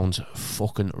 he sounds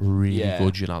fucking really Yeah,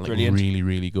 good, you know, like brilliant. really,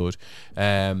 really good.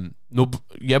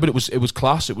 Yeah, but it was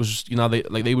class. It was, you know,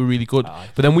 they were really good. Aye.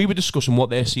 But then we were discussing what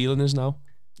their ceiling is now.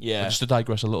 Yeah. Just to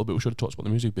digress a little bit, we should have talked about the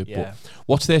music bit. Yeah. But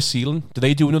what's their ceiling? Do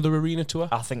they do another arena tour?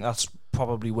 I think that's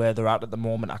probably where they're at the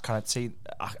moment. I can't see.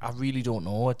 I really don't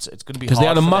know. It's going to be Because they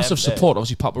hard had a for massive them to- support.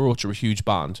 Obviously, Papa Roach are a huge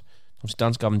band. Obviously,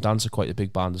 Dance Gavin Dance are quite a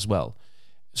big band as well.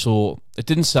 So it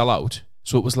didn't sell out.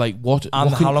 So it was like, what?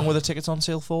 And what how long were the tickets on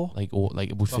sale for? Like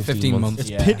about 15, 15 months. months. It's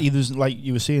Yeah. pity there's, like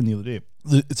you were saying the other day,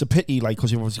 it's a pity, like,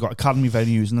 because you've obviously got academy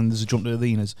venues and then there's a jump to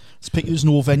arenas. It's a pity there's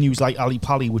no venues like Ali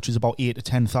Pali, which is about 8 to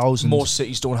 10,000. Most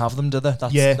cities don't have them, do they?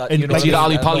 That's, Yeah, that, and you know like See what the I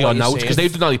Ali mean? Pali I on know now what because you're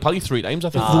they've done Ali Pali 3 times, I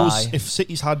think. Aye. if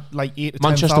cities had like 8 to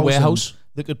Manchester 10,000, Warehouse.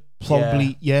 they could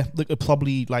probably, they could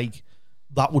probably, like,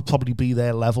 that would probably be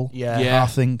their level. Yeah. Yeah. I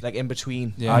think. like in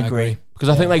between. Yeah, I I agree. agree. Because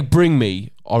I think like Bring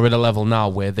Me are at a level now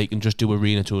where they can just do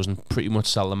arena tours and pretty much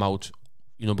sell them out,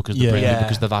 you know, because they're Yeah. Bring Me, Yeah.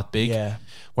 because they're that big. Yeah.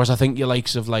 Whereas I think your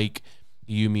likes of like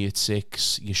Yumi at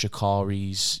 6, your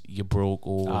Shikaris, your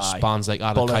Brocos, Aye. bands like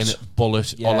that, Bullet. kind of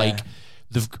Bullet, Yeah. or like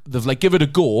they've like give it a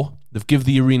go. They've give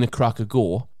the arena crack a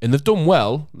go, and they've done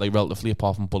well, like relatively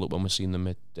apart from Bullet when we've seen them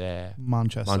at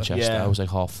Manchester. Manchester. Yeah. I was like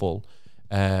half full.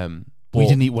 We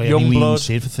didn't eat way. We Youngblood. even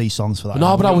stayed for 3 songs for that.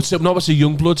 No, but I would say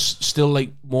Youngblood's still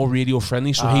like more radio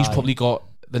friendly, so he's probably got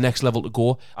the next level to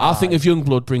go. I think if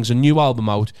Youngblood brings a new album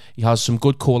out, he has some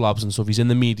good collabs and stuff, he's in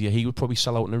the media, he would probably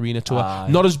sell out an arena tour.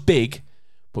 Not as big,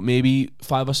 but maybe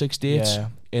 5 or 6 dates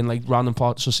in like random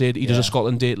parts. So say he does a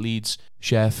Scotland date, Leeds,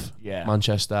 Chef,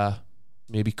 Manchester,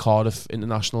 maybe Cardiff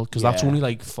International, because that's only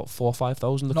like 4,000 or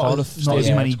 5,000. The Cardiff not as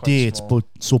stadium. many dates, small. but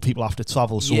so people have to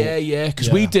travel. So Because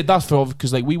we did that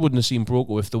because like we wouldn't have seen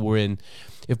Broco if they were in.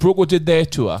 If Broco did their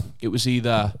tour, it was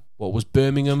either what was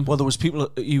Birmingham. Well, there was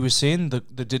people you were saying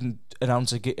that didn't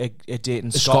announce a date in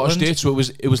a Scotland. Scottish date, so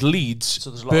it was Leeds, So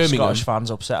there's a lot Birmingham, of Scottish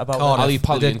fans upset about Cardiff. Ali that.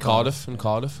 Pally They in did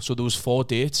Cardiff. So there was 4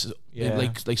 dates. Yeah.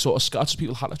 Like sort of Scots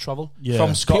people had to travel. Yeah. From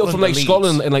People Scotland, from like to Leeds.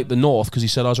 Scotland and like the north, because he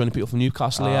said I was only people from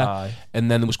Newcastle here, Aye.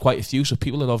 and then there was quite a few, so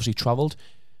people had obviously travelled.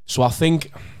 So I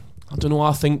think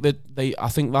I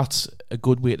think that's a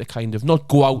good way to kind of not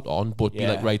go out on, but be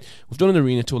like, right, we've done an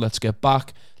arena tour, let's get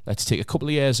back, let's take a couple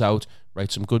of years out,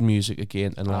 write some good music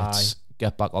again, and let's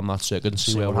get back on that circuit and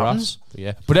see where what we're happens. at.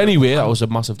 Yeah, but anyway, that was a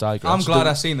massive digress. I'm glad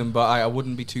I seen them, but I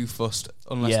wouldn't be too fussed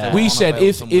unless Yeah. they were We on a said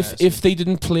bill somewhere, so- if they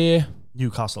didn't play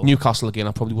Newcastle. again,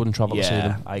 I probably wouldn't travel to see Yeah,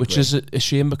 them, I which agree. is a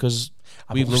shame because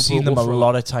We've loved seen them a Broco for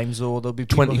lot of times though. There'll be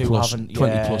people 20 who plus, haven't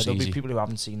 20 yeah, plus there'll easy. be people who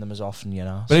haven't seen them as often, you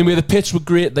know. But anyway, the pits were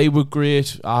great. They were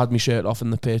great. I had my shirt off in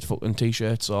the pit, fucking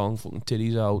t-shirts on, fucking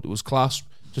titties out. It was class.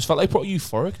 Just felt like proper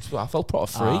euphoric. I felt proper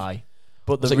free. Aye.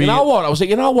 But I the was like, real, I was like,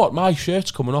 you know what? My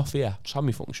shirt's coming off here. Just have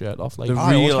my fucking shirt off. Like, The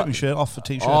I always real- get my shirt off for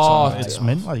t-shirts. Oh, and it's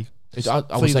mint. Like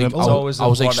I was like, It's always I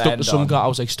was the like one stuck to end some on. guy. I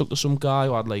was like stuck to some guy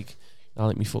who had like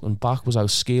my fucking back was out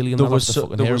scaly and there that was the so-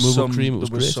 fucking there hair was removal some cream. It was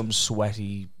there was great. some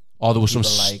sweaty. There was some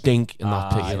people like- stink in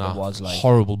that pit. Aye, You know, there was, like-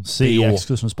 horrible CEX BO.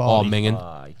 Christmas Oh, party. minging.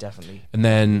 Aye, definitely. And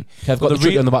then Kev got But the the trick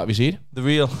real- on the back of his head. The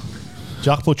real.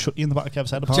 Jack put Chucky in the back of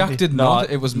Kev's head. Apparently. Jack did not.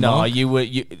 It was no. Mark. You were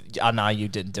you. I know you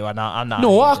didn't do it. I know.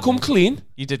 No, you I didn't. come clean.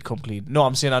 You did come clean. No,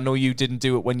 I'm saying I know you didn't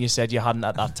do it when you said you hadn't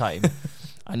at that time.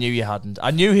 I knew you hadn't.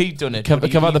 I knew he'd done it. Kev but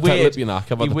had the pet waited- lip, you know.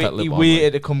 Kev had the pet lip He on,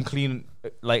 waited to come clean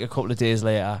like a couple of days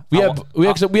later. I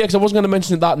wasn't going to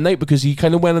mention it that night because he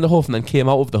kind of went in the huff and then came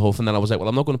out of the huff, and then I was like, well,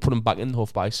 I'm not going to put him back in the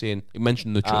huff by saying he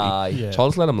mentioned the Chucky. Yeah. So I'll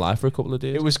just let him lie for a couple of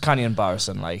days. It was kind of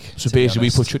embarrassing, like. So to be basically, we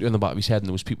honest. put Chucky on the back of his head, and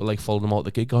there was people like following him out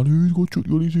the gig, going, "Oh, he's got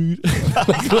Chucky on his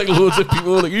head," like loads of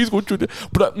people were like, "He's got Chucky."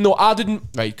 But no, I didn't.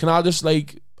 Right? Can I just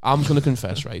like? I'm going to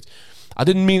confess, right? I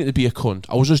didn't mean it to be a cunt.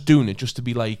 I was just doing it just to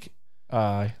be like.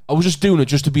 Aye. I was just doing it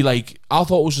just to be like. I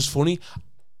thought it was just funny.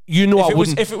 You know,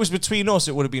 If it was between us,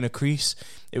 it would have been a crease.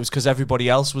 It was because everybody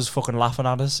else was fucking laughing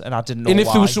at us, and I didn't know. And if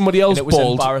why. there was somebody else And it was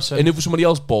bald, embarrassing. and if somebody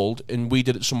else bald, and we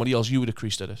did it to somebody else, you would have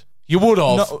creased at it. You would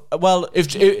have. No, well,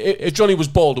 If Johnny was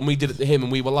bald and we did it to him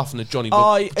and we were laughing at Johnny, with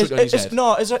Chucky on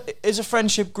his head. as a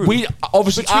friendship group. We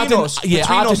obviously I between didn't. us, Yeah,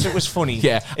 between I us, didn't, it was funny.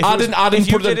 Yeah, If I it was- didn't. I didn't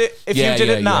if you put did it. it. If you did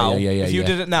it now, if you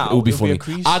did it now, it would be a funny.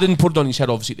 crease. I didn't put it on his head,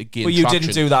 obviously, to gain But you traction.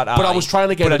 didn't do that, But I aye. was trying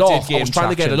to get But it it did off. I gain was trying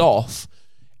to get it traction. off.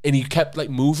 And he kept like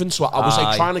moving, so I was like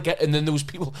Aye. trying to get, and then there was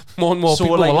people, more and more So,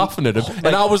 people like, were laughing at him,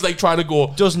 and I was like trying to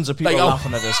go. Dozens of people Like,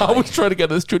 laughing at us. I like. was trying to get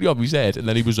this Chucky off his head, and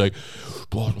then he was like,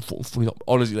 "Boy, I'm fucking funny."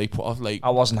 Honestly, like, put off, like I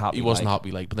wasn't happy. he wasn't like.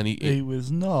 happy, like. But then he He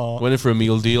was not. went in for a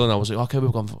meal deal, and I was like, "Okay,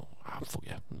 we've gone for fuck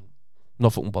yeah,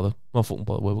 not fucking bother, not fucking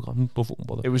bother. Where we're going, not fucking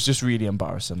bother." It was just really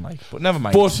embarrassing, like. But never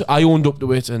mind. But I owned up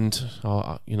to it, and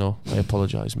you know, I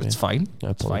apologise, mate. it's fine. I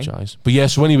It's fine. apologise. But yeah,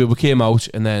 so anyway, we came out,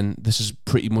 and then this is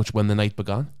pretty much when the night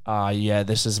began. Yeah,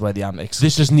 this is where the antics.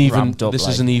 This isn't even. Ramped up, This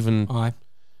like. isn't even. Aye.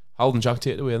 How did Jack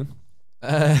take it away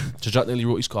then? So Jack nearly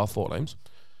wrote his car 4 times.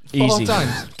 easy. 4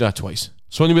 times. Twice.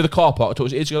 So anyway, the car park. I told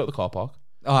us 8 to get out of the car park.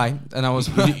 Aye, and I was.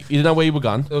 You didn't know where you were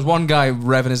going. There was one guy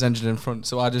revving his engine in front,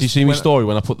 so I just. Did you see my went- story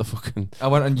when I put the fucking? I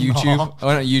went on YouTube. I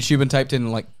went on YouTube and typed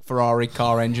in like Ferrari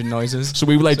car engine noises. So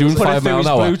we were like doing put it 5 through miles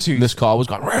his an hour. Bluetooth. And this car was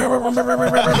going.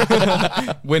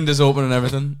 Windows open and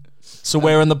everything. So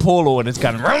we're in the Polo and it's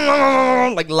going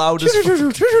like loud as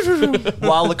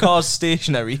while the car's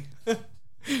stationary.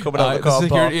 Coming out of the The car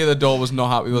security park. at the door was not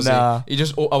happy, was Nah. he? He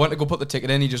just. I went to go put the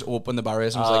ticket in. He just opened the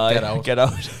barriers and was like, "Get out." Get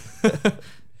out.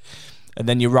 And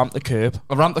then you ramp the curb.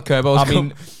 I ramped the curb. I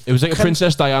mean, It was like a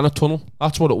Princess Diana tunnel.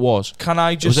 That's what it was. can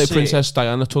I It was just like say, Princess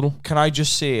Diana tunnel. can I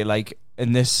just say, like,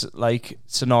 in this like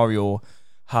scenario,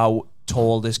 how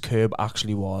tall this curb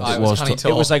actually was? Aye, it was canny t- It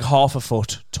tall. was like half a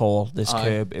foot tall, this Aye.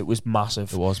 curb. It was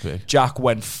massive. It was big. Jack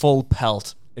went full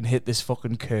pelt and hit this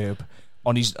fucking curb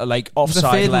on his like It was a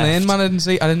offside fading left. lane, man. I didn't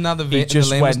see. I didn't have the, He the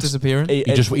just lane was went- disappearing. He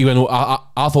went.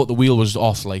 I thought the wheel was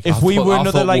off. Like If I we thought, were I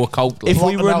another thought like, walk out, if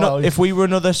we Walk were an hour. if we were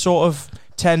another sort of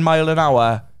 10 mile an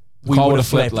hour, we car would would have have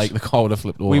flipped. flipped. Like the car would have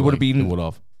flipped. We would have been- Would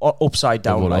have. Upside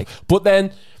down, like. But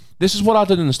then, this is what I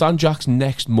didn't understand. Jack's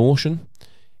next motion,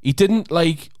 he didn't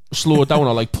like slow down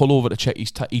or like pull over to check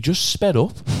his he just sped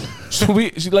up. So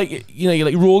like, you know, you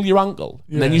like roll your ankle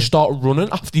and then you start running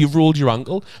after you've rolled your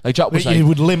ankle. Like Jack was like, he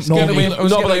would limp. I was No, getting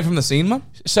but away like- from the scene, man.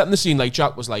 setting the scene. Like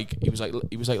Jack was like, he was like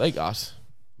that.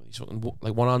 He's fucking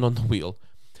like one hand on the wheel,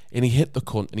 and he hit the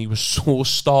cunt, and he was so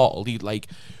startled. He like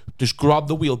just grabbed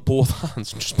the wheel both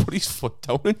hands and just put his foot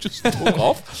down and just took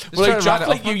off. But trying like to Jack, ride it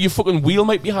like off, your fucking wheel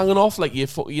might be hanging off, like your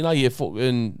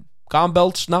fucking cam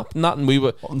belt snapped and that, and we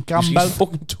were Cam he belt.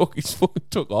 fucking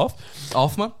took off.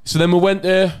 Off, man. So then we went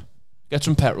to get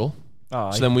some petrol.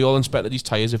 Aye. So then we all inspected his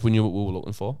tyres if we knew what we were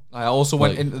looking for. I also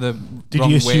went Like- into the Did wrong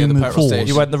you way assume of the it petrol paused? station.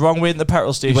 You went the wrong way in the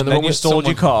petrol station, went the then wrong you way- stole your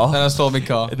Then car, I stole my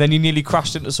car. and then you nearly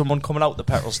crashed into someone coming out the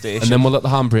petrol station. And then we let the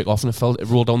handbrake off and it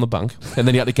rolled down the bank. And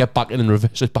then he had to get back in and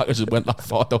reverse it back as it went that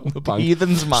far down the bank.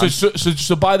 Heathens, man.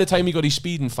 So by the time he got his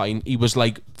speeding fine, he was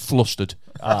like flustered.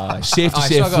 Safe to I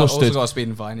say, also flustered. got a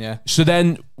speeding fine, yeah. So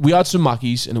then we had some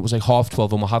Mackies and it was like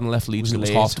 12:30 and we hadn't left Leeds It and was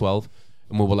it was late. 12:30.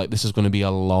 And we were like, this is going to be a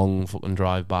long fucking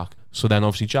drive back. So then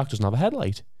obviously Jack doesn't have a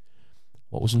headlight.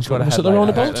 What was in got a front of us at the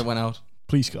headlight, roundabout? They went out.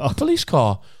 Police car. A police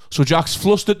car. So Jack's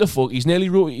flustered the fuck. He's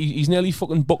nearly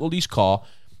fucking buckled his car.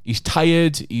 He's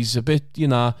tired. He's a bit, you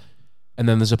know. And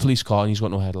then there's a police car and he's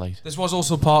got no headlight. This was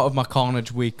also part of my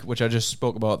carnage week, which I just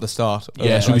spoke about at the start.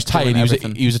 Yeah, so he was Like, doing tired.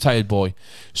 everything. He was a tired boy.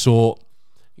 So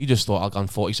he just thought I'll go on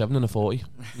 47 and a 40,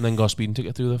 and then got a speeding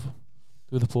ticket through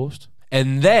the post.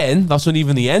 And then that's not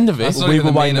even the end of it. That's not we even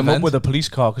were the main winding him up event. with a police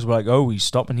car because we're like, oh, he's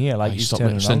stopping here. Like, he's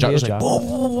turning Then around Jack here, was like, Jack. whoa,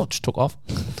 whoa, whoa, just took off.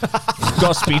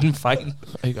 Got a speeding fine.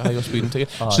 I got a speeding ticket.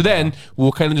 Oh, So then we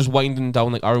were kind of just winding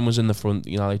down. Like Aaron was in the front,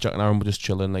 you know, like Jack and Aaron were just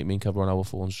chilling. Like me and Kev were on our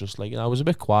phones, just like, you know, I was a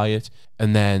bit quiet.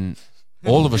 And then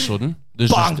all of a sudden,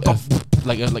 there's just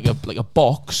a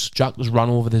box. Jack just ran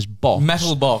over this box.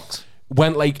 Metal box. It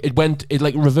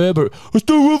reverberated. It's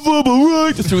the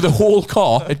reverberate through the whole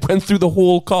car. It went through the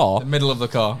whole car. The middle of the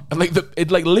car. And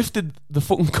it lifted the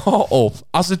fucking car up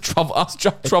as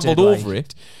Jack travelled did, like. over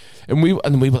it. And we were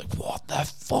like, what the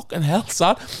fucking hell's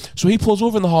that? So he pulls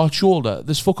over in the hard shoulder.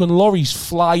 This fucking lorry's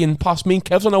flying past me and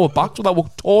Kev's on our backs with our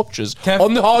torches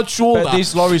on the hard shoulder. But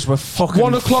these lorries were fucking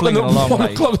 1 o'clock in flinging along,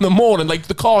 like. the morning, like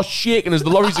the car's shaking as the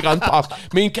lorries are going past.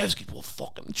 Me and Kev's well,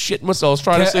 fucking shitting myself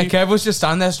trying to see. Kev was just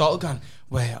standing there, startled, going,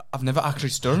 "Wait, I've never actually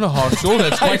stood on a hard shoulder.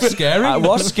 It's quite scary." It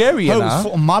was scary, you Oh, it was know.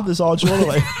 fucking mad this hard shoulder.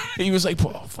 Like. He was like,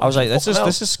 "Oh, I was like, this fucking hell."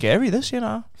 is scary, this, you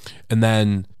know. And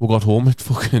then we got home at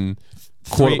fucking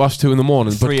 2:15 in the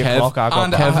morning. But 3 o'clock, I got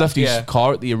And Kev left his yeah.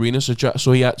 car at the arena, so Jack had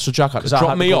to Because I drop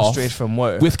had to me go off straight from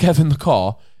work. with Kev in the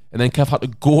car, and then Kev had to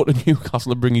go to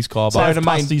Newcastle and bring his car Bear back. in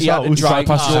mind, past his he had to house. drive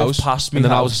past his house, past me and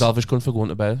then I was house. selfish cunt for going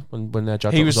to bed when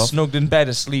Jack He was was off. snugged in bed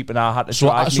asleep, and I had to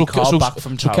drive my car back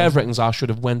from so town. Kev reckons I should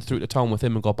have went through to town with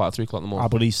him and got back at 3 o'clock in the morning.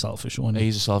 But he's selfish, wasn't he?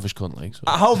 He's a selfish cunt, like. So.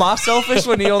 How am I selfish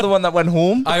when you're the one that went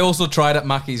home? I also tried at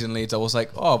Mackey's in Leeds. I was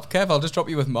like, "Oh, Kev, I'll just drop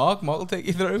you with Mark. Mark will take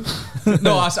you through."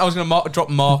 No, I was going to drop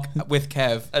Mark with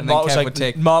Kev, and then Mark was Kev like, would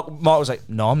take. Mark was like,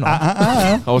 no, I'm not.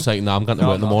 I was like, nah, I'm going to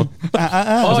work in the morning.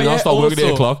 I was like, I'll start working at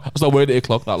 8 o'clock. I'll start working at 8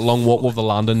 o'clock. That long walk over the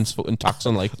land and fucking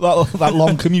taxing, like. that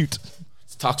long commute.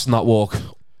 Taxing that walk.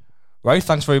 Right,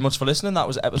 thanks very much for listening. That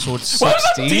was episode Why is that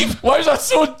 16. deep? Why is that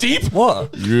so deep?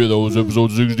 What? Yeah, that was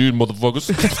episode 16,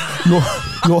 motherfuckers.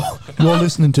 You're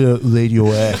listening to Radio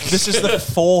X. This is the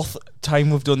 4th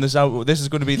time we've done this outro. This is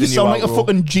going to be the You new sound outro. like a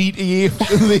fucking GTA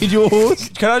fucking radio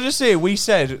host. Can I just say, we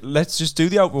said, let's just do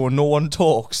the outro and no one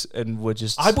talks, and we're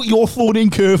just... I put your phone in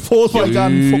curveballs like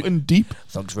that fucking deep.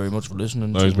 Thanks very much for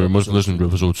listening. Thanks very much for listening to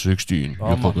episode 16. Oh,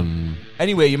 You man. fucking...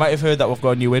 Anyway, you might have heard that we've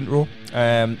got a new intro.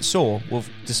 So we've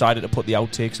decided to put the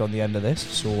outtakes on the end of this.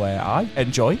 So I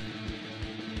enjoy.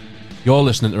 You're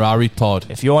listening to our Read Pod.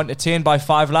 If you're entertained by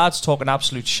 5 lads talking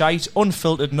absolute shite,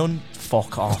 unfiltered, none,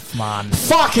 fuck off, man.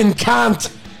 Fucking can't!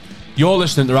 You're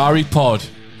listening to our Read Pod.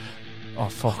 Oh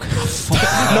fuck.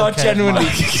 Not genuinely.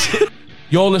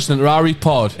 You're listening to our Read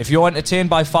Pod. If you're entertained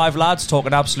by 5 lads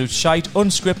talking absolute shite,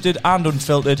 unscripted and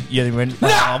unfiltered, you're in.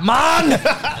 Oh man!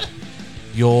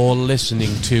 You're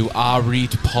listening to our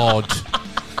Read Pod.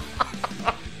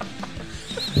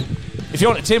 If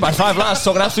you're entertained by 5 lads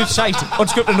talking absolute shite,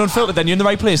 unscripted and unfiltered, then you're in the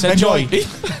right place. Enjoy.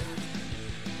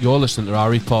 You're listening to our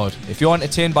Read Pod. If you're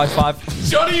entertained by 5.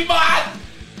 Johnny, man!